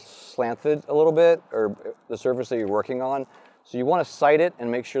could be just slanted a little bit, or the surface that you're working on. So you wanna sight it and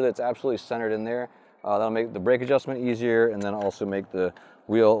make sure that it's absolutely centered in there. That'll make the brake adjustment easier, and then also make the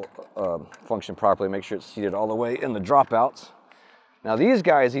wheel function properly, make sure it's seated all the way in the dropouts. Now these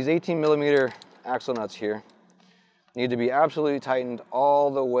guys, these 18mm axle nuts here, need to be absolutely tightened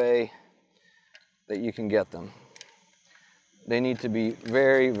all the way that you can get them. They need to be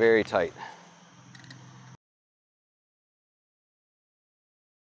very, very tight.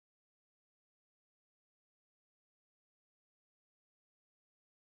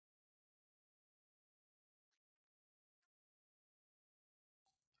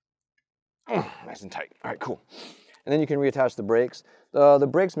 Nice and tight. All right, cool. And then you can reattach the brakes. The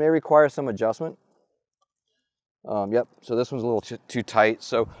brakes may require some adjustment. Yep, so this one's a little too tight.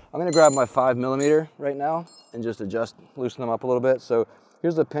 So I'm gonna grab my 5mm right now and just loosen them up a little bit. So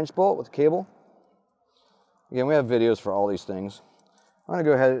here's the pinch bolt with the cable. Again, we have videos for all these things. I'm gonna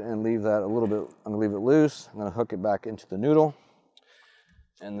go ahead and leave that a little bit, I'm gonna leave it loose. I'm gonna hook it back into the noodle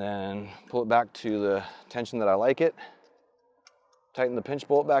and then pull it back to the tension that I like it. Tighten the pinch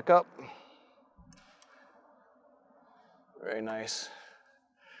bolt back up. Very nice,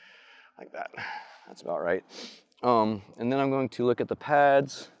 like that. That's about right. And then I'm going to look at the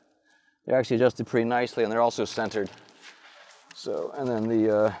pads. They're actually adjusted pretty nicely, and they're also centered. So, and then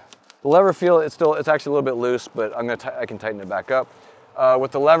the lever feel, it's actually a little bit loose, but I can tighten it back up.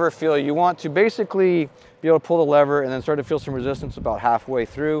 With the lever feel, you want to basically be able to pull the lever and then start to feel some resistance about halfway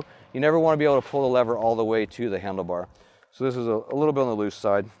through. You never want to be able to pull the lever all the way to the handlebar. So this is a little bit on the loose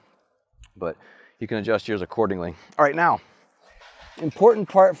side, but you can adjust yours accordingly. All right, now, important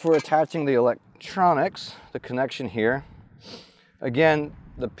part for attaching the electronics, the connection here. Again,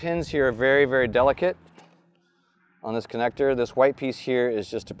 the pins here are very, very delicate on this connector. This white piece here is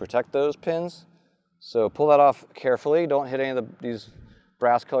just to protect those pins. So pull that off carefully. Don't hit any of these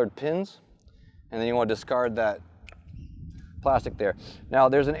brass colored pins. And then you want to discard that plastic there. Now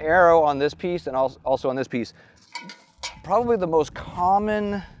there's an arrow on this piece and also on this piece. Probably the most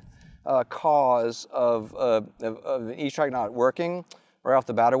common cause of an E-Trike not working right off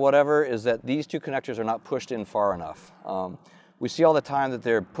the bat or whatever is that these two connectors are not pushed in far enough. We see all the time that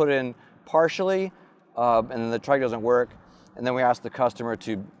they're put in partially and then the trike doesn't work, and then we ask the customer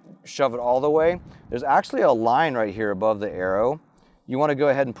to shove it all the way. There's actually a line right here above the arrow. You want to go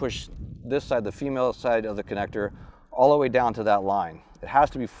ahead and push this side, the female side of the connector, all the way down to that line. It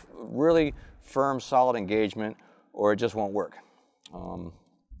has to be really firm, solid engagement, or it just won't work.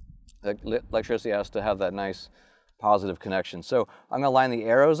 The electricity has to have that nice positive connection. So I'm going to line the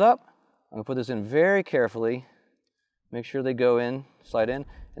arrows up. I'm going to put this in very carefully, make sure they go in, slide in,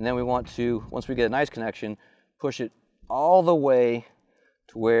 and then we want to, once we get a nice connection, push it all the way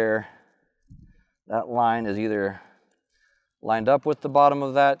to where that line is either lined up with the bottom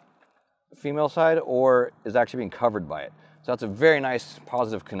of that female side or is actually being covered by it. So that's a very nice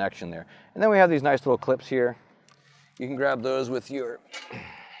positive connection there. And then we have these nice little clips here. You can grab those with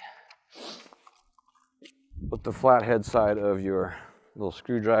the flathead side of your little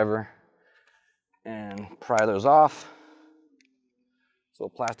screwdriver and pry those off. These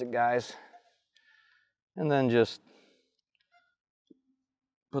little plastic guys. And then just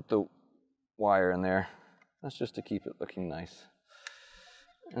put the wire in there. That's just to keep it looking nice.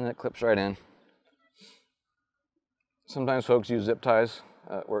 And it clips right in. Sometimes folks use zip ties.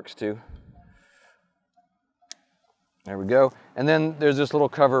 It works too. There we go. And then there's this little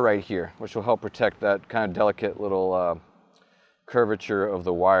cover right here, which will help protect that kind of delicate little curvature of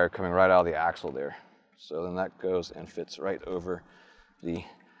the wire coming right out of the axle there. So then that goes and fits right over the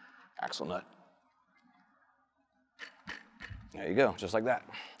axle nut. There you go, just like that.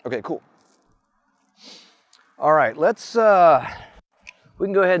 Okay, cool. All right, let's, we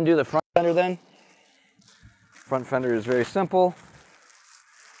can go ahead and do the front fender then. Front fender is very simple.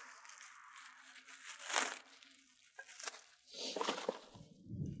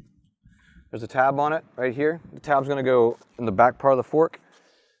 There's a tab on it right here. The tab's gonna go in the back part of the fork.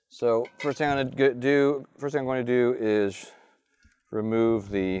 So first thing I'm going to do is remove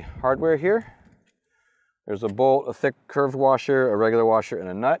the hardware here. There's a bolt, a thick curved washer, a regular washer, and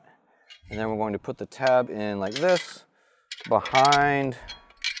a nut. And then we're going to put the tab in like this, behind,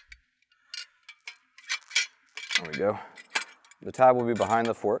 there we go. The tab will be behind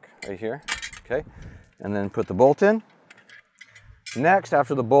the fork, right here, okay? And then put the bolt in. Next,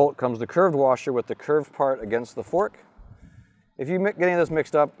 after the bolt, comes the curved washer with the curved part against the fork. If you're getting this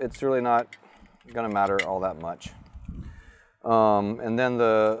mixed up, it's really not gonna matter all that much. And then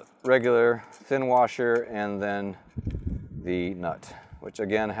the regular thin washer, and then the nut, which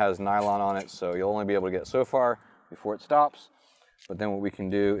again has nylon on it, so you'll only be able to get so far before it stops. But then what we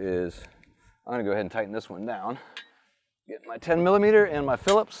can do is, I'm gonna go ahead and tighten this one down. Get my 10mm and my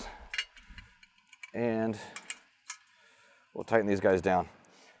Phillips, and we'll tighten these guys down.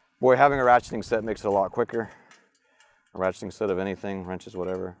 Boy, having a ratcheting set makes it a lot quicker. A ratcheting set of anything, wrenches,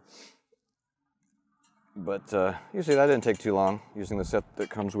 whatever. But you see, that didn't take too long using the set that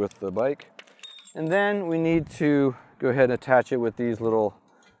comes with the bike. And then we need to go ahead and attach it with these little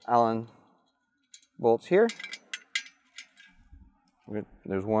Allen bolts here.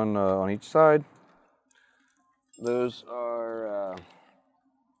 There's one on each side. Those are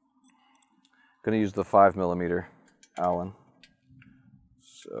going to use the 5mm Allen.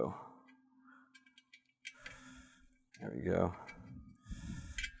 So there we go.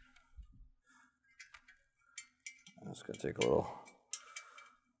 It's going to take a little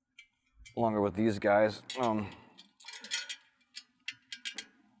longer with these guys.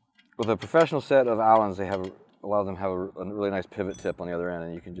 With a professional set of Allens, they have a lot of them have a really nice pivot tip on the other end,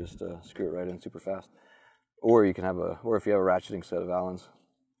 and you can just screw it right in super fast. Or you can have or if you have a ratcheting set of Allens,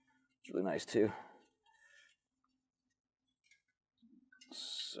 it's really nice too.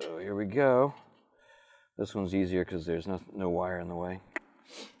 So here we go. This one's easier because there's no wire in the way.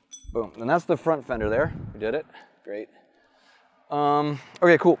 Boom, and that's the front fender there. We did it, great.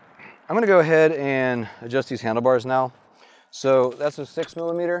 Okay, cool. I'm gonna go ahead and adjust these handlebars now. So that's a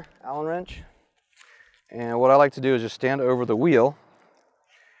 6mm Allen wrench. And what I like to do is just stand over the wheel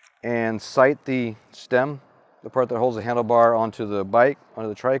and sight the stem. The part that holds the handlebar onto the bike, onto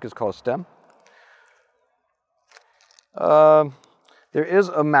the trike, is called a stem. There is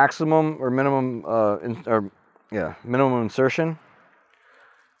a maximum or minimum, minimum insertion.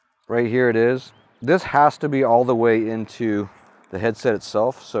 Right here it is. This has to be all the way into the headset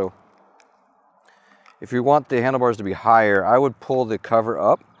itself. So if you want the handlebars to be higher, I would pull the cover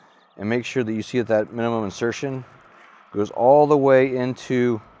up and make sure that you see that minimum insertion goes all the way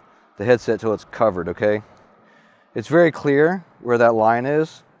into the headset till it's covered, okay? It's very clear where that line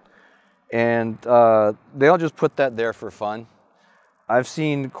is, and they don't just put that there for fun. I've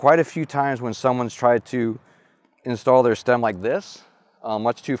seen quite a few times when someone's tried to install their stem like this,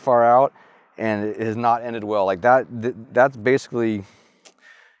 much too far out, and it has not ended well. Like that's basically,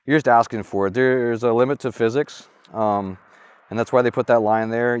 you're just asking for it. There's a limit to physics, and that's why they put that line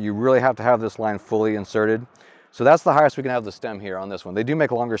there. You really have to have this line fully inserted. So that's the highest we can have the stem here on this one. They do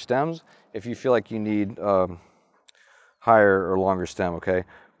make longer stems if you feel like you need higher or longer stem, okay?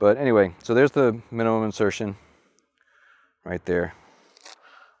 But anyway, so there's the minimum insertion right there.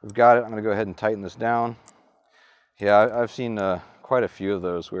 We've got it. I'm gonna go ahead and tighten this down. Yeah, I've seen quite a few of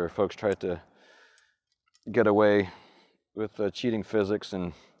those where folks try to get away with cheating physics,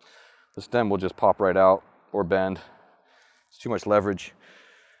 and the stem will just pop right out or bend. It's too much leverage.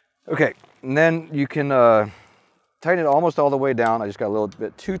 Okay, and then you can tighten it almost all the way down. I just got a little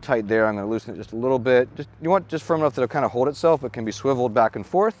bit too tight there. I'm going to loosen it just a little bit. You want just firm enough that it'll kind of hold itself, but can be swiveled back and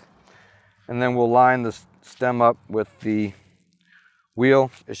forth. And then we'll line the stem up with the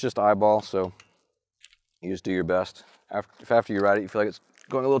wheel. It's just eyeball, so you just do your best. After you ride it, you feel like it's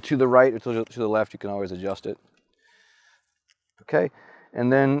going a little to the right or to the left, you can always adjust it. Okay,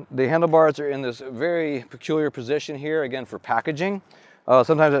 and then the handlebars are in this very peculiar position here, again, for packaging.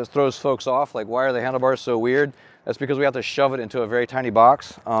 Sometimes that throws folks off, like, why are the handlebars so weird? That's because we have to shove it into a very tiny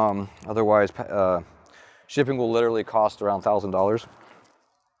box. Otherwise, shipping will literally cost around $1,000.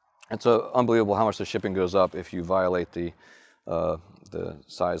 It's unbelievable how much the shipping goes up if you violate the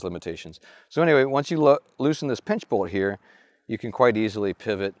size limitations. So anyway, once you loosen this pinch bolt here, you can quite easily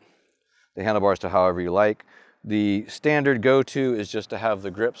pivot the handlebars to however you like. The standard go-to is just to have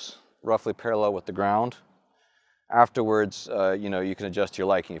the grips roughly parallel with the ground. Afterwards, you can adjust to your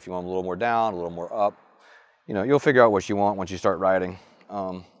liking. If you want them a little more down, a little more up, you'll figure out what you want once you start riding.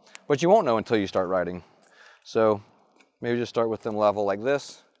 But you won't know until you start riding. So maybe just start with them level like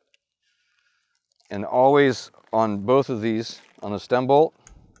this. And always on both of these, on the stem bolt,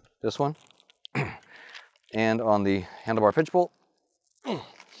 this one, and on the handlebar pinch bolt,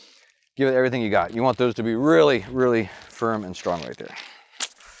 give it everything you got. You want those to be really, really firm and strong right there.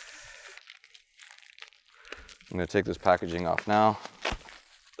 I'm going to take this packaging off now.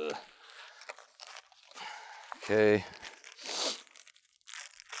 Okay.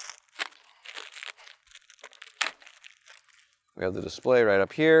 We have the display right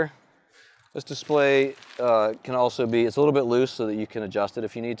up here. This display can also be, it's a little bit loose so that you can adjust it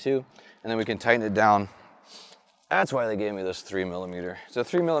if you need to, and then we can tighten it down. That's why they gave me this 3mm. It's a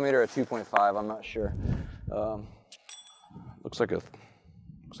 3mm or 2.5, I'm not sure. Looks like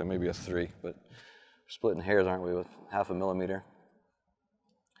maybe a 3, but we're splitting hairs, aren't we, with 0.5 millimeter.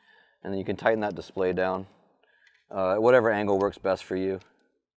 And then you can tighten that display down at whatever angle works best for you.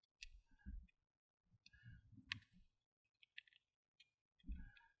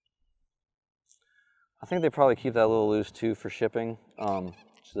 I think they probably keep that a little loose too for shipping, so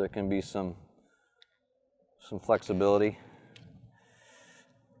there can be some flexibility.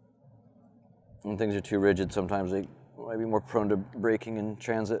 When things are too rigid, sometimes they might be more prone to breaking in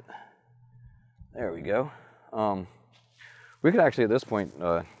transit. There we go. We could actually at this point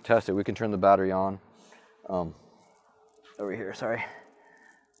test it. We can turn the battery on. Over here, sorry.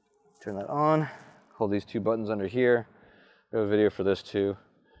 Turn that on. Hold these two buttons under here. We have a video for this too.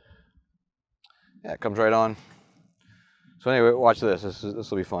 Yeah, it comes right on. So anyway, watch this. This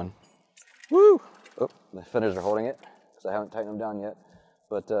will be fun. Woo! Oh, the fenders are holding it because I haven't tightened them down yet.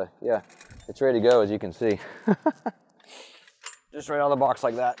 But yeah, it's ready to go, as you can see. Just right out of the box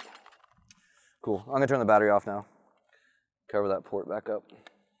like that. Cool. I'm gonna turn the battery off now. Cover that port back up.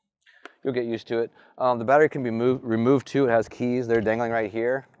 You'll get used to it. The battery can be removed too. It has keys. They're dangling right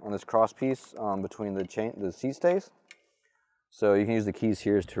here on this cross piece between the seat stays. So you can use the keys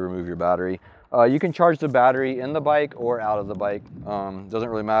here to remove your battery. You can charge the battery in the bike or out of the bike. Doesn't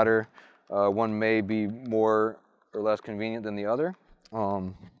really matter. One may be more or less convenient than the other.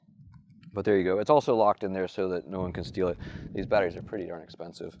 But there you go. It's also locked in there so that no one can steal it. These batteries are pretty darn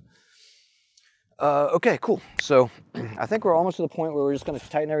expensive. Okay, cool. So I think we're almost to the point where we're just going to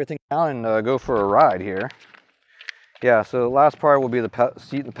tighten everything down and go for a ride here. Yeah, so the last part will be the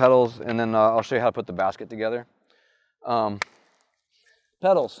seat and pedals, and then I'll show you how to put the basket together.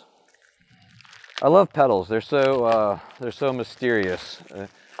 Pedals. I love pedals. They're so mysterious.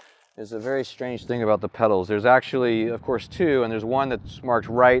 It's a very strange thing about the pedals. There's actually, of course, two, and there's one that's marked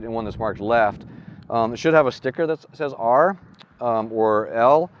right and one that's marked left. It should have a sticker that says R or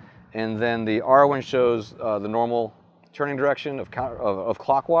L, and then the R one shows the normal turning direction of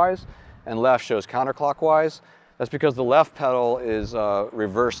clockwise, and left shows counterclockwise. That's because the left pedal is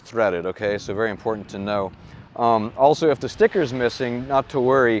reverse threaded, okay? So very important to know. Also, if the sticker's missing, not to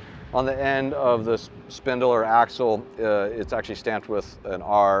worry. On the end of the spindle or axle, it's actually stamped with an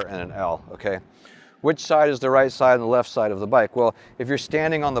R and an L, okay? Which side is the right side and the left side of the bike? Well, if you're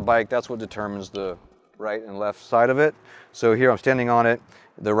standing on the bike, that's what determines the right and left side of it. So here I'm standing on it.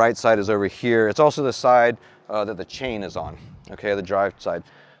 The right side is over here. It's also the side that the chain is on, okay, the drive side.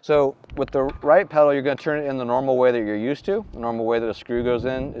 So with the right pedal, you're going to turn it in the normal way that you're used to, the normal way that a screw goes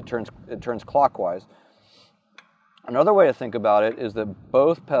in. It turns clockwise. Another way to think about it is that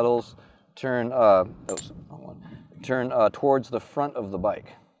both pedals turn towards the front of the bike.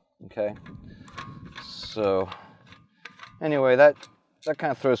 Okay. So anyway, that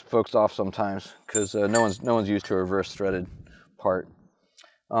kind of throws folks off sometimes because no one's used to a reverse threaded part.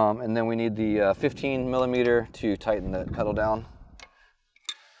 And then we need the 15mm to tighten the pedal down.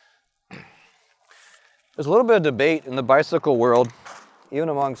 There's a little bit of debate in the bicycle world, even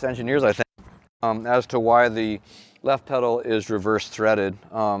amongst engineers, I think, as to why the left pedal is reverse threaded,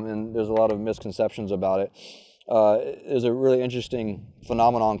 and there's a lot of misconceptions about it. There's a really interesting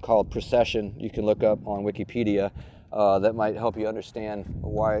phenomenon called precession you can look up on Wikipedia that might help you understand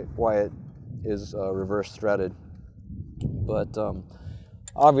why it is reverse threaded. But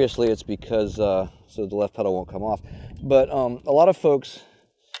obviously it's because so the left pedal won't come off. But a lot of folks,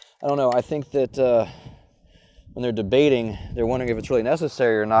 I don't know, I think that when they're debating, they're wondering if it's really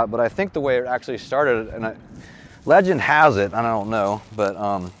necessary or not. But I think the way it actually started, and legend has it, I don't know, but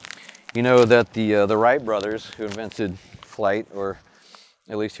you know that the Wright brothers, who invented flight, or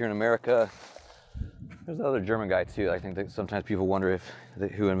at least here in America, there's another German guy too. I think that sometimes people wonder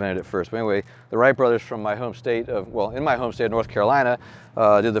who invented it first. But anyway, the Wright brothers from my home state of, well, in my home state of North Carolina,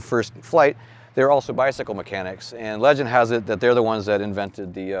 did the first flight. They're also bicycle mechanics, and legend has it that they're the ones that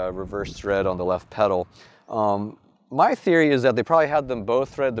invented the reverse thread on the left pedal. My theory is that they probably had them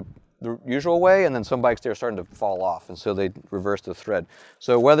both thread the usual way, and then some bikes they're starting to fall off, and so they reversed the thread.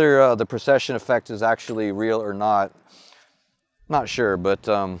 So whether the precession effect is actually real or not, not sure, but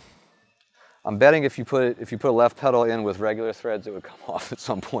I'm betting if you put a left pedal in with regular threads, it would come off at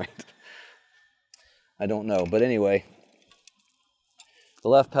some point. I don't know. But anyway, the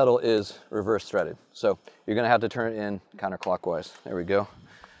left pedal is reverse threaded. So you're gonna have to turn it in counterclockwise. There we go.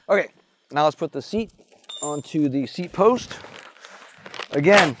 Okay, now let's put the seat onto the seat post.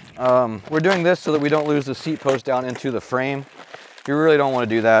 Again, we're doing this so that we don't lose the seat post down into the frame. You really don't want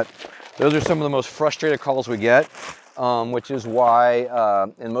to do that. Those are some of the most frustrated calls we get, which is why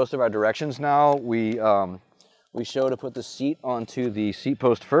in most of our directions now, we show to put the seat onto the seat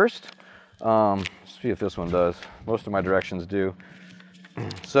post first. Let's see if this one does. Most of my directions do.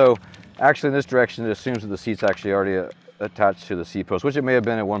 So actually in this direction, it assumes that the seat's actually already attached to the seat post, which it may have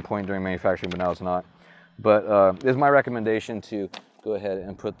been at one point during manufacturing, but now it's not. But it's my recommendation to go ahead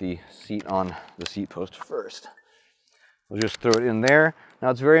and put the seat on the seat post first. We'll just throw it in there.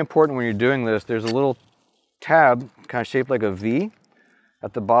 Now it's very important when you're doing this, there's a little tab kind of shaped like a V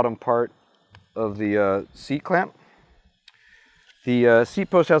at the bottom part of the seat clamp. The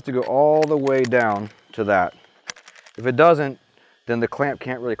seat post has to go all the way down to that. If it doesn't, then the clamp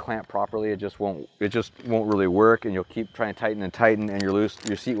can't really clamp properly. It just won't really work, and you'll keep trying to tighten and tighten, and your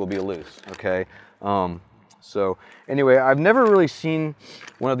seat will be loose, okay? So anyway, I've never really seen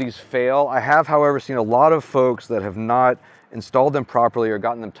one of these fail. I have, however, seen a lot of folks that have not installed them properly or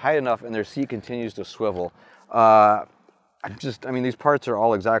gotten them tight enough and their seat continues to swivel. I mean, these parts are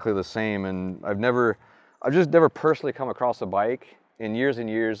all exactly the same, and I've just never personally come across a bike in years and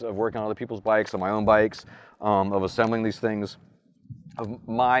years of working on other people's bikes, on my own bikes, of assembling these things, of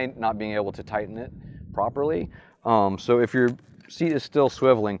mine not being able to tighten it properly. So if your seat is still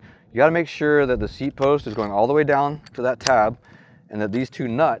swiveling, you got to make sure that the seat post is going all the way down to that tab and that these two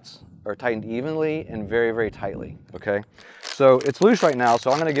nuts are tightened evenly and very, very tightly, okay? So it's loose right now,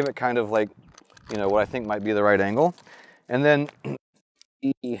 so I'm going to give it kind of like, you know, what I think might be the right angle. And then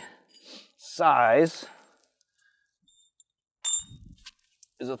the size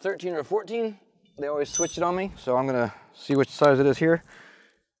is a 13 or a 14. They always switch it on me, so I'm going to see which size it is here.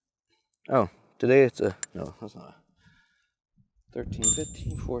 Oh, today it's a, no, that's not a 13,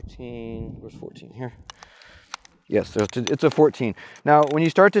 15, 14, where's 14 here? Yes, so it's a 14. Now, when you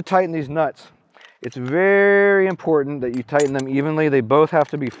start to tighten these nuts, it's very important that you tighten them evenly. They both have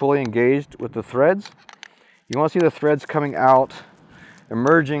to be fully engaged with the threads. You want to see the threads coming out,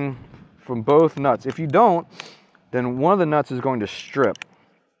 emerging from both nuts. If you don't, then one of the nuts is going to strip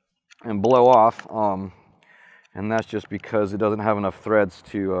and blow off, and that's just because it doesn't have enough threads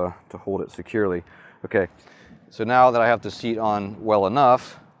to hold it securely. Okay. So now that I have the seat on well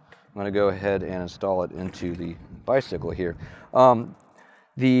enough, I'm going to go ahead and install it into the bicycle here.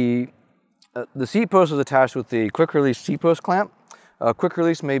 The seat post is attached with the quick release seat post clamp. Quick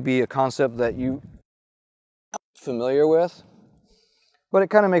release may be a concept that you are familiar with, but it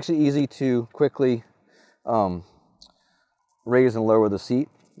kind of makes it easy to quickly raise and lower the seat,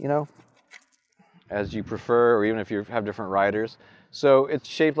 you know, as you prefer, or even if you have different riders. So it's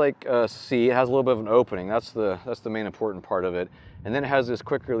shaped like a C. It has a little bit of an opening. That's the main important part of it. And then it has this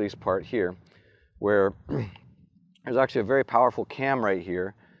quick release part here, where there's actually a very powerful cam right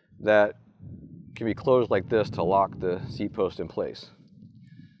here that can be closed like this to lock the seat post in place.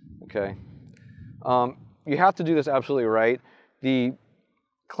 Okay. You have to do this absolutely right. The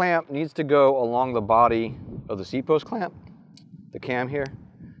clamp needs to go along the body of the seat post clamp, the cam here,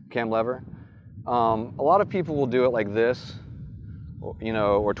 cam lever. A lot of people will do it like this, you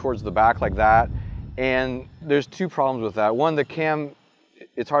know, or towards the back like that. And there's two problems with that. One, the cam,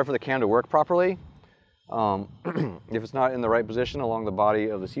 it's hard for the cam to work properly if it's not in the right position along the body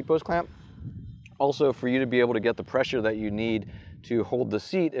of the seat post clamp. Also, for you to be able to get the pressure that you need to hold the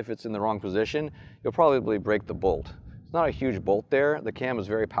seat, if it's in the wrong position, you'll probably break the bolt. It's not a huge bolt there. The cam is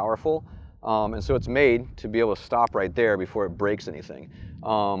very powerful, and so it's made to be able to stop right there before it breaks anything.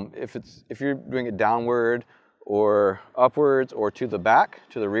 If you're doing it downward or upwards or to the back,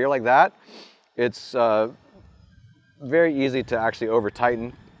 to the rear like that, it's very easy to actually over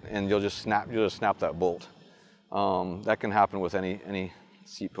tighten, and you'll just snap that bolt. That can happen with any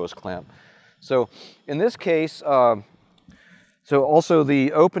seat post clamp. So in this case, so also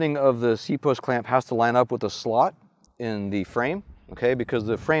the opening of the seat post clamp has to line up with the slot in the frame, okay, because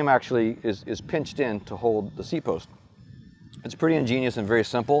the frame actually is pinched in to hold the seat post. It's pretty ingenious and very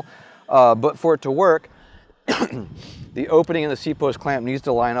simple, but for it to work, the opening in the seat post clamp needs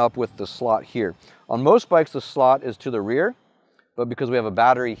to line up with the slot here. On most bikes, the slot is to the rear, but because we have a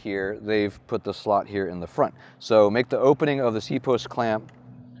battery here, they've put the slot here in the front. So make the opening of the seat post clamp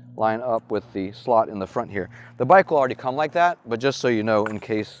line up with the slot in the front here. The bike will already come like that, but just so you know, in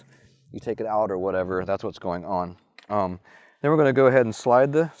case you take it out or whatever, that's what's going on. Then we're going to go ahead and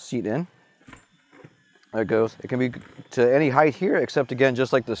slide the seat in. There it goes. It can be to any height here, except again,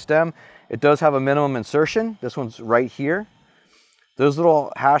 just like the stem, it does have a minimum insertion. This one's right here. Those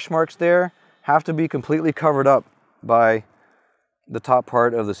little hash marks there have to be completely covered up by the top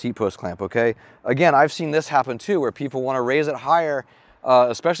part of the seat post clamp, okay? Again, I've seen this happen too, where people want to raise it higher,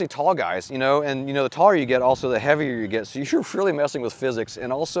 especially tall guys, you know, and you know, the taller you get, also the heavier you get. So you're really messing with physics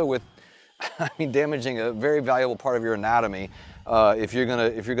and also with, I mean, damaging a very valuable part of your anatomy if you're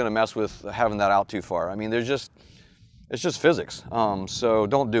gonna mess with having that out too far. I mean, it's just physics. So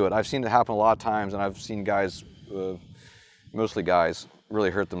don't do it. I've seen it happen a lot of times, and I've seen guys, mostly guys, really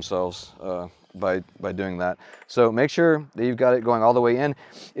hurt themselves by doing that. So make sure that you've got it going all the way in.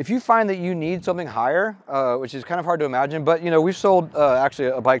 If you find that you need something higher, which is kind of hard to imagine, but you know, we've sold actually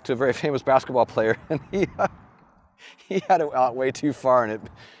a bike to a very famous basketball player, and he had it out way too far and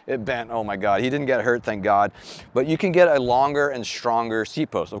it bent. Oh my God, he didn't get hurt, thank God. But you can get a longer and stronger seat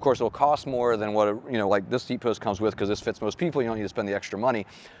post. Of course, it'll cost more than what, you know, like this seat post comes with, because this fits most people. You don't need to spend the extra money.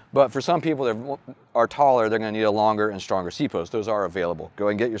 But for some people that are taller, they're gonna need a longer and stronger seat post. Those are available. Go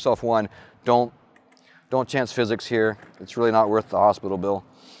and get yourself one. Don't chance physics here. It's really not worth the hospital bill.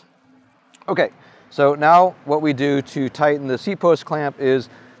 Okay, so now what we do to tighten the seat post clamp is,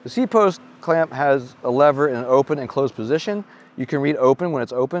 the seat post clamp has a lever in an open and closed position. You can read open when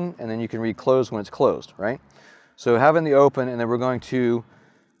it's open, and then you can read closed when it's closed, right? So having the open, and then we're going to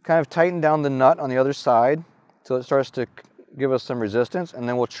kind of tighten down the nut on the other side till it starts to give us some resistance, and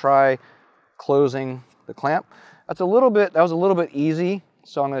then we'll try closing the clamp. That was a little bit easy,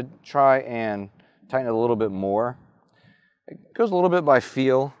 so I'm gonna try and tighten it a little bit more. It goes a little bit by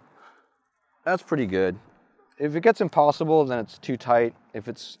feel. That's pretty good. If it gets impossible, then it's too tight. If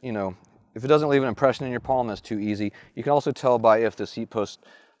it's, you know, if it doesn't leave an impression in your palm, that's too easy. You can also tell by if the seat post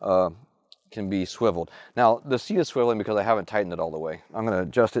can be swiveled. Now, the seat is swiveling because I haven't tightened it all the way. I'm gonna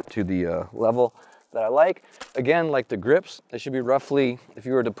adjust it to the level that I like. Again, like the grips, they should be roughly, if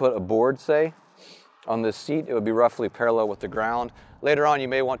you were to put a board, say, on this seat, it would be roughly parallel with the ground. Later on, you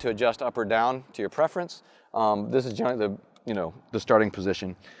may want to adjust up or down to your preference. This is generally the starting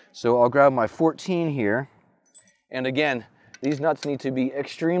position. So I'll grab my 14 here. And again, these nuts need to be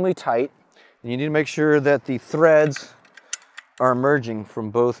extremely tight. And you need to make sure that the threads are emerging from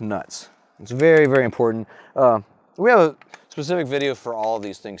both nuts. It's very, very important. We have a specific video for all of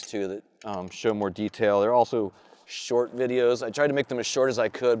these things too that show more detail. They're also short videos. I tried to make them as short as I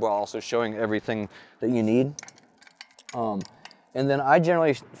could while also showing everything that you need. And then I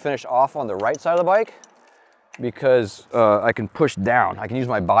generally finish off on the right side of the bike because I can push down. I can use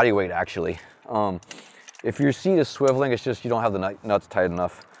my body weight actually. If your seat is swiveling, it's just you don't have the nuts tight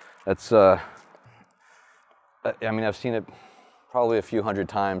enough. That's, I mean, I've seen it probably a few hundred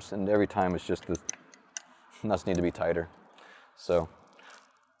times, and every time it's just the nuts need to be tighter. So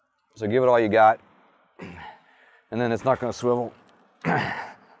give it all you got, and then it's not going to swivel.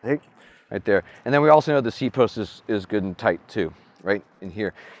 Right there. And then we also know the seat post is good and tight too, right in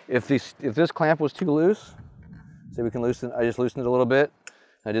here. If this clamp was too loose, say we can loosen, I just loosened it a little bit,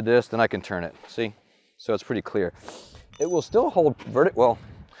 I did this, then I can turn it, see? So it's pretty clear. It will still hold well,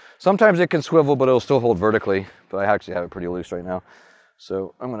 sometimes it can swivel, but it'll still hold vertically, but I actually have it pretty loose right now.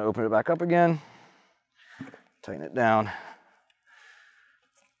 So I'm gonna open it back up again, tighten it down.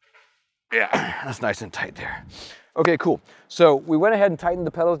 Yeah, that's nice and tight there. Okay, cool. So we went ahead and tightened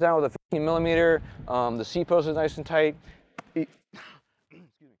the pedals down with a 15mm. The seat post is nice and tight.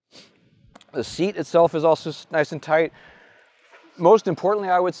 The seat itself is also nice and tight. Most importantly,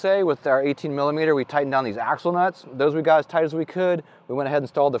 I would say, with our 18mm, we tightened down these axle nuts. Those we got as tight as we could. We went ahead and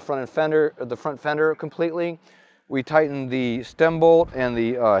installed the front fender completely. We tightened the stem bolt and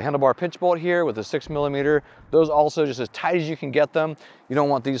the handlebar pinch bolt here with a 6mm. Those also just as tight as you can get them. You don't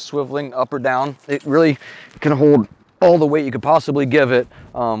want these swiveling up or down. It really can hold all the weight you could possibly give it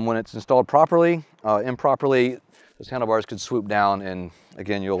when it's installed properly. Improperly, those handlebars could swoop down, and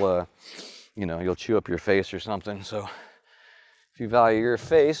again, you'll chew up your face or something. So if you value your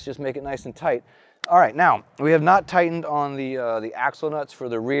face, just make it nice and tight. All right, now we have not tightened on the axle nuts for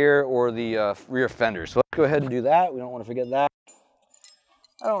the rear or the rear fenders. So let's go ahead and do that. We don't want to forget that.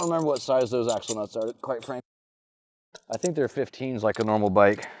 I don't remember what size those axle nuts are, quite frankly. I think they're 15s like a normal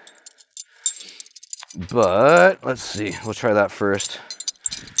bike. But let's see, we'll try that first.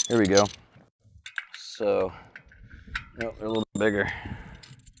 Here we go. So, nope, they're a little bit bigger.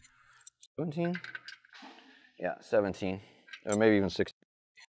 17? Yeah, 17, or maybe even 16.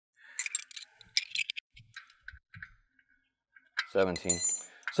 17.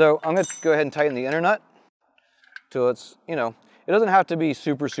 So I'm going to go ahead and tighten the inner nut till it's, it doesn't have to be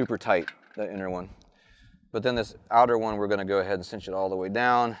super, super tight, that inner one. But then this outer one, we're going to go ahead and cinch it all the way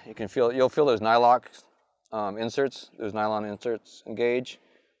down. You can feel, you'll feel those nylock inserts, those nylon inserts engage.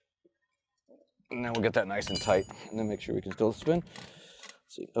 And then we'll get that nice and tight, and then make sure we can still spin.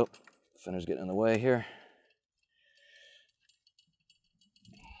 Let's see, oh, fender's getting in the way here.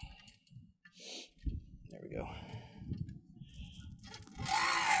 There we go.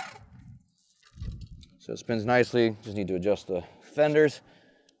 So it spins nicely, just need to adjust the fenders.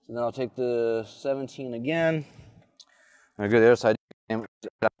 So then I'll take the 17 again. I'm gonna go to the other side,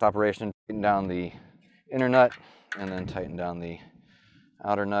 operation, tighten down the inner nut, and then tighten down the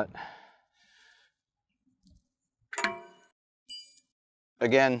outer nut.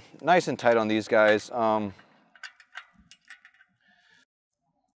 Again, nice and tight on these guys. I'll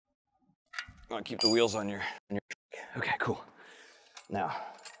keep the wheels on your Trike. Okay, cool. Now,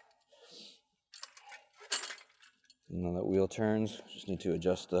 and then that wheel turns, just need to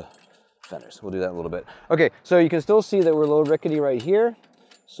adjust the fenders. We'll do that in a little bit. Okay, so you can still see that we're a little rickety right here.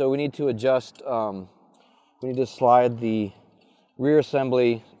 So we need to adjust, we need to slide the rear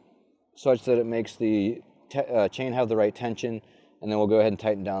assembly such that it makes the chain have the right tension, and then we'll go ahead and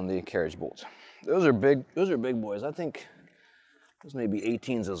tighten down the carriage bolts. Those are big boys. I think those may be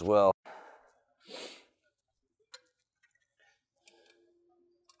 18s as well.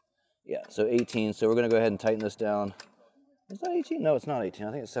 Yeah, so 18. So we're gonna go ahead and tighten this down. Is that 18? No, it's not 18.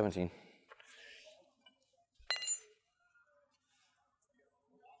 I think it's 17.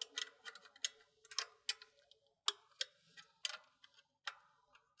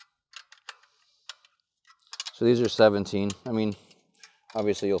 So these are 17. I mean,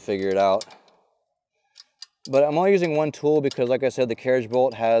 obviously you'll figure it out. But I'm only using one tool because, like I said, the carriage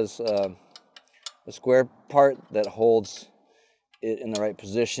bolt has a square part that holds it in the right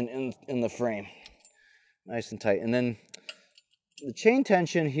position in the frame. Nice and tight. And then the chain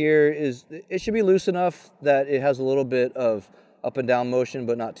tension here is, it should be loose enough that it has a little bit of up and down motion,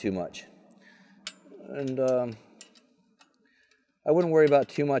 but not too much. And I wouldn't worry about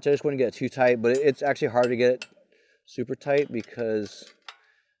too much. I just wouldn't get it too tight, but it's actually hard to get it super tight because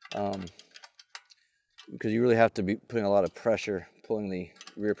you really have to be putting a lot of pressure pulling the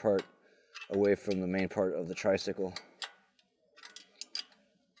rear part away from the main part of the tricycle.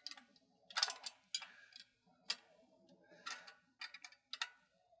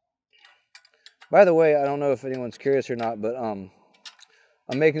 By the way, I don't know if anyone's curious or not, but I'm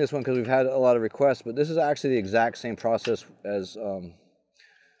making this one because we've had a lot of requests, but this is actually the exact same process as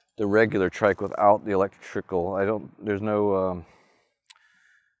the regular Trike without the electrical. There's no,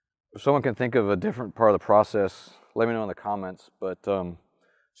 if someone can think of a different part of the process, let me know in the comments, but it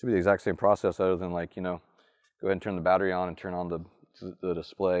should be the exact same process other than, like, you know, go ahead and turn the battery on and turn on the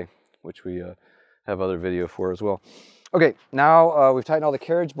display, which we have other video for as well. Okay, now we've tightened all the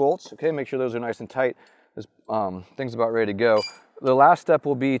carriage bolts. Okay, make sure those are nice and tight. This thing's about ready to go. The last step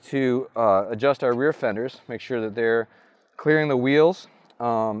will be to adjust our rear fenders, make sure that they're clearing the wheels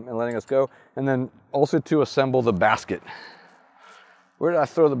and letting us go, and then also to assemble the basket. Where did I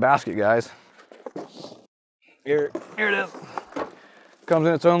throw the basket, guys? Here it is. Comes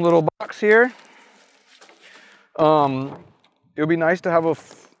in its own little box here. It would be nice to have a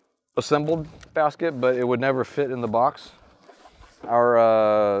assembled basket, but it would never fit in the box.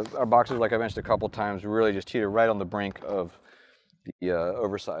 Our boxes, like I mentioned a couple times, really just teeter right on the brink of the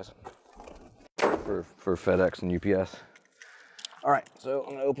oversize for FedEx and UPS. All right, so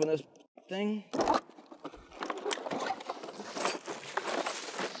I'm gonna open this thing.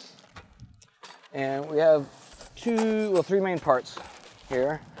 And we have three main parts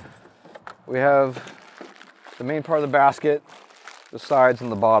here. We have the main part of the basket, the sides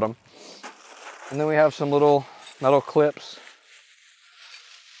and the bottom. And then we have some little metal clips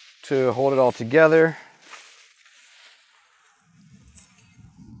to hold it all together.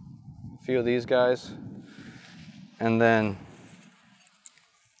 A few of these guys. And then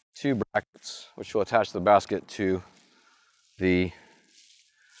 2 brackets, which will attach the basket to the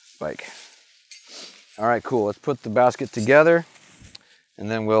bike. All right, cool. Let's put the basket together and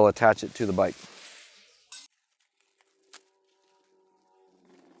then we'll attach it to the bike.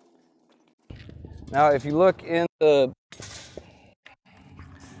 Now, if you look in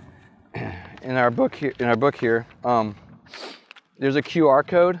our book here, there's a QR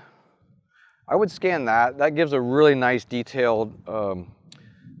code. I would scan that. That gives a really nice detailed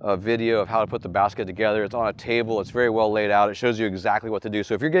video of how to put the basket together. It's on a table. It's very well laid out. It shows you exactly what to do.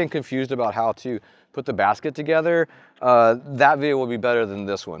 So if you're getting confused about how to put the basket together, that video will be better than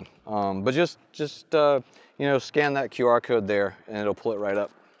this one. But just you know, scan that QR code there, and it'll pull it right up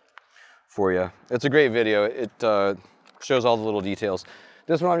for you. It's a great video. It shows all the little details.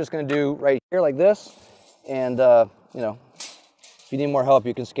 This one I'm just going to do right here like this, and you know, if you need more help,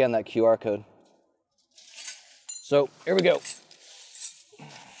 you can scan that QR code. So here we go.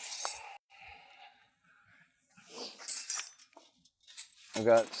 I've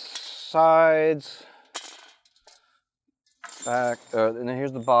got sides, back, and then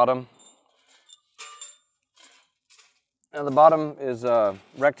here's the bottom. Now the bottom is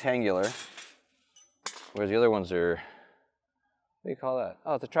rectangular, whereas the other ones are, what do you call that?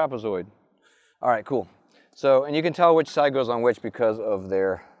 Oh, it's a trapezoid. All right, cool. So, and you can tell which side goes on which because of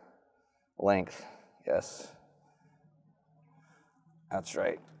their length. Yes. That's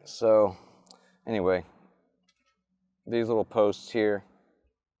right. So, anyway, these little posts here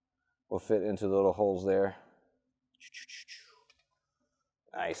will fit into the little holes there.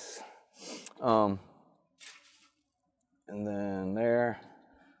 Nice. And then there.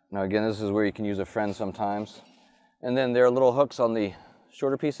 Now again, this is where you can use a friend sometimes. And then there are little hooks on the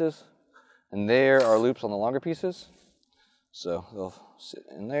shorter pieces, and there are loops on the longer pieces. So they'll sit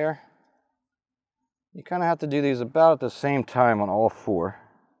in there. You kind of have to do these about at the same time on all four.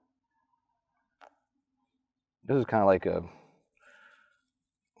 This is kind of like one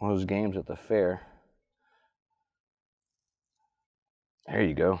of those games at the fair. There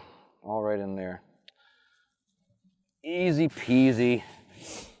you go, all right in there. Easy peasy.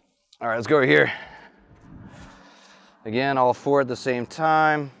 All right, let's go over here. Again, all four at the same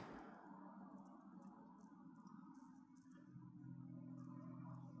time.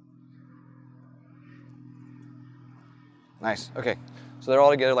 Nice, okay. So they're all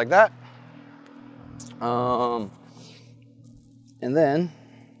together like that. And then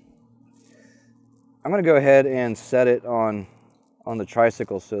I'm gonna go ahead and set it on the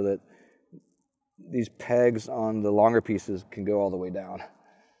tricycle so that these pegs on the longer pieces can go all the way down.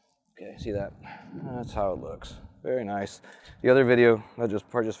 Okay, see that? That's how it looks. Very nice. The other video, that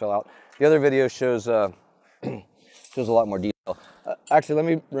part just fell out. The other video shows shows a lot more detail. Actually, let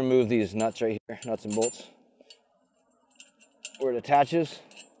me remove these nuts right here, nuts and bolts, where it attaches.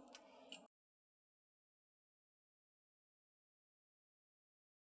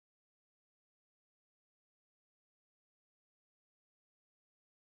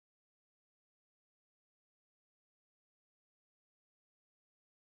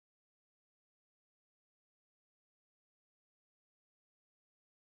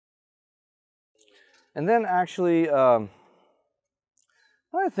 And then actually, when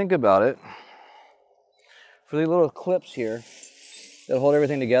I think about it, for the little clips here that hold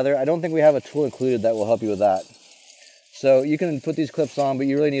everything together, I don't think we have a tool included that will help you with that. So you can put these clips on, but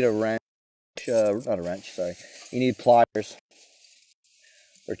you really need a wrench, not a wrench, sorry. You need pliers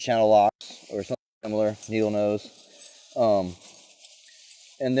or channel locks or something similar, needle nose.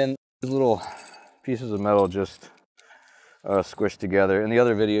 And then these little pieces of metal just squished together. In the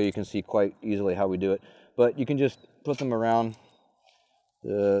other video, you can see quite easily how we do it, but you can just put them around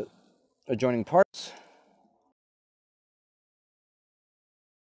the adjoining parts.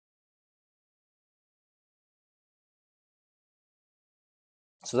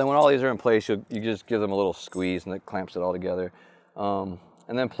 So then when all these are in place, you just give them a little squeeze and it clamps it all together. And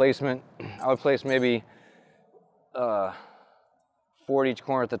then placement, I would place maybe 4 at each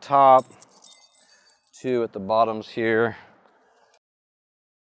corner at the top, 2 at the bottoms here.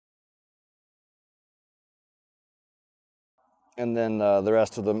 And then the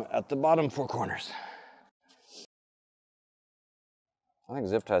rest of them at the bottom 4 corners. I think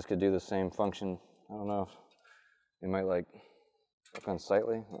zip ties could do the same function. I don't know if they might like look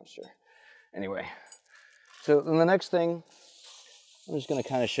unsightly, I'm not sure. Anyway, so then the next thing, I'm just gonna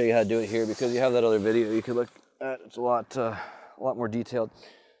kind of show you how to do it here because you have that other video you could look at. It's a lot more detailed.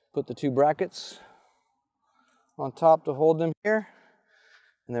 Put the 2 brackets on top to hold them here.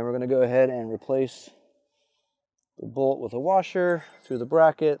 And then we're gonna go ahead and replace the bolt with a washer through the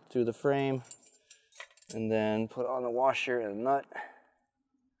bracket, through the frame, and then put on the washer and a nut.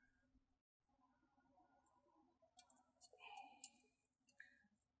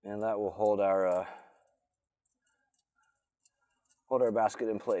 And that will hold our basket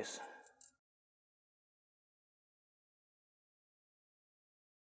in place.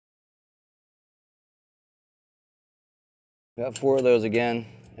 Got 4 of those again,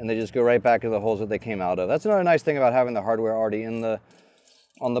 and they just go right back to the holes that they came out of. That's another nice thing about having the hardware already on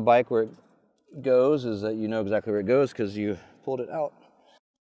the bike where it goes, is that you know exactly where it goes because you pulled it out.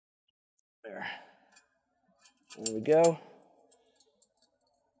 There we go.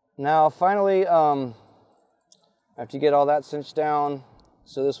 Now finally, after you get all that cinched down,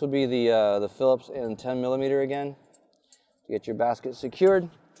 so this would be the Phillips in 10mm again to get your basket secured.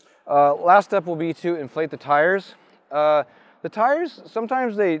 Last step will be to inflate the tires. The tires,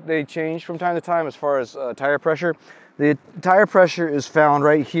 sometimes they change from time to time as far as tire pressure. The tire pressure is found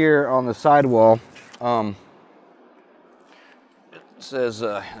right here on the sidewall. It says,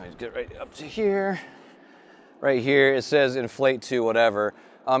 let me get right up to here. Right here, it says inflate to whatever.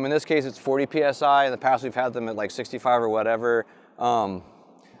 In this case, it's 40 PSI. In the past, we've had them at like 65 or whatever.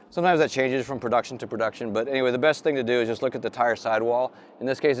 Sometimes that changes from production to production, but anyway, the best thing to do is just look at the tire sidewall. In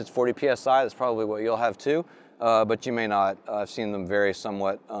this case, it's 40 PSI. That's probably what you'll have too, but you may not. I've seen them vary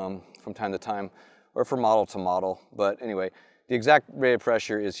somewhat from time to time, or from model to model. But anyway, the exact rated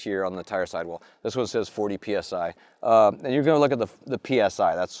pressure is here on the tire sidewall. This one says 40 PSI. And you're gonna look at the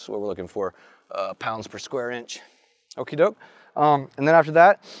PSI. That's what we're looking for, pounds per square inch. Okie doke. And then after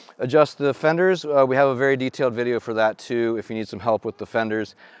that, adjust the fenders. We have a very detailed video for that too, if you need some help with the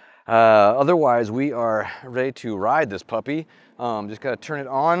fenders. Otherwise, we are ready to ride this puppy. Just gotta turn it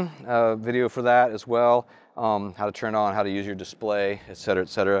on, video for that as well. How to turn it on, how to use your display, etc.,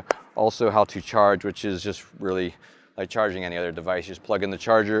 etc. Also how to charge, which is just really like charging any other device. You just plug in the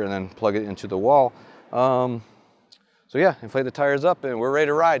charger and then plug it into the wall. So yeah, inflate the tires up and we're ready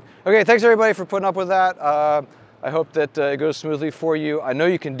to ride. Okay, thanks everybody for putting up with that. I hope that it goes smoothly for you. I know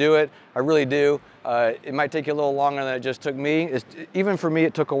you can do it, I really do. It might take you a little longer than it just took me. Even for me,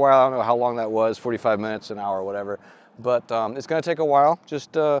 it took a while. I don't know how long that was, 45 minutes, an hour, whatever. But it's gonna take a while.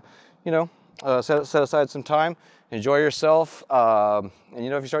 Just, you know, set aside some time, enjoy yourself. And you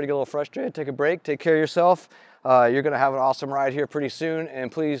know, if you start to get a little frustrated, take a break, take care of yourself. You're gonna have an awesome ride here pretty soon. And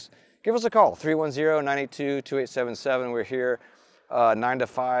please give us a call, 310-982-2877. We're here 9 to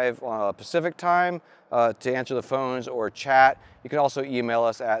 5 Pacific time to answer the phones or chat. You can also email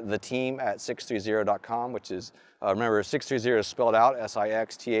us at theteam@sixthreezero.com, which is, remember, 630 is spelled out,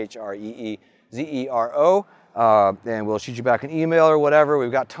 SIXTHREEZERO. And we'll shoot you back an email or whatever.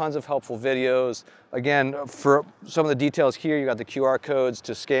 We've got tons of helpful videos. Again, for some of the details here, you got the QR codes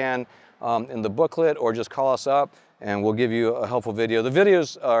to scan in the booklet, or just call us up and we'll give you a helpful video. The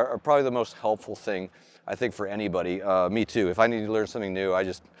videos are probably the most helpful thing, I think, for anybody. Me too. If I need to learn something new, I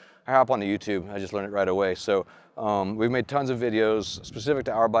hop onto YouTube, I just learn it right away. So we've made tons of videos specific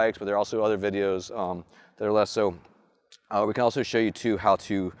to our bikes, but there are also other videos that are less so. We can also show you too how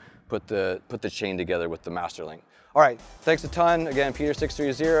to put the chain together with the master link. All right, thanks a ton. Again, Peter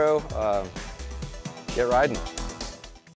 630, get riding.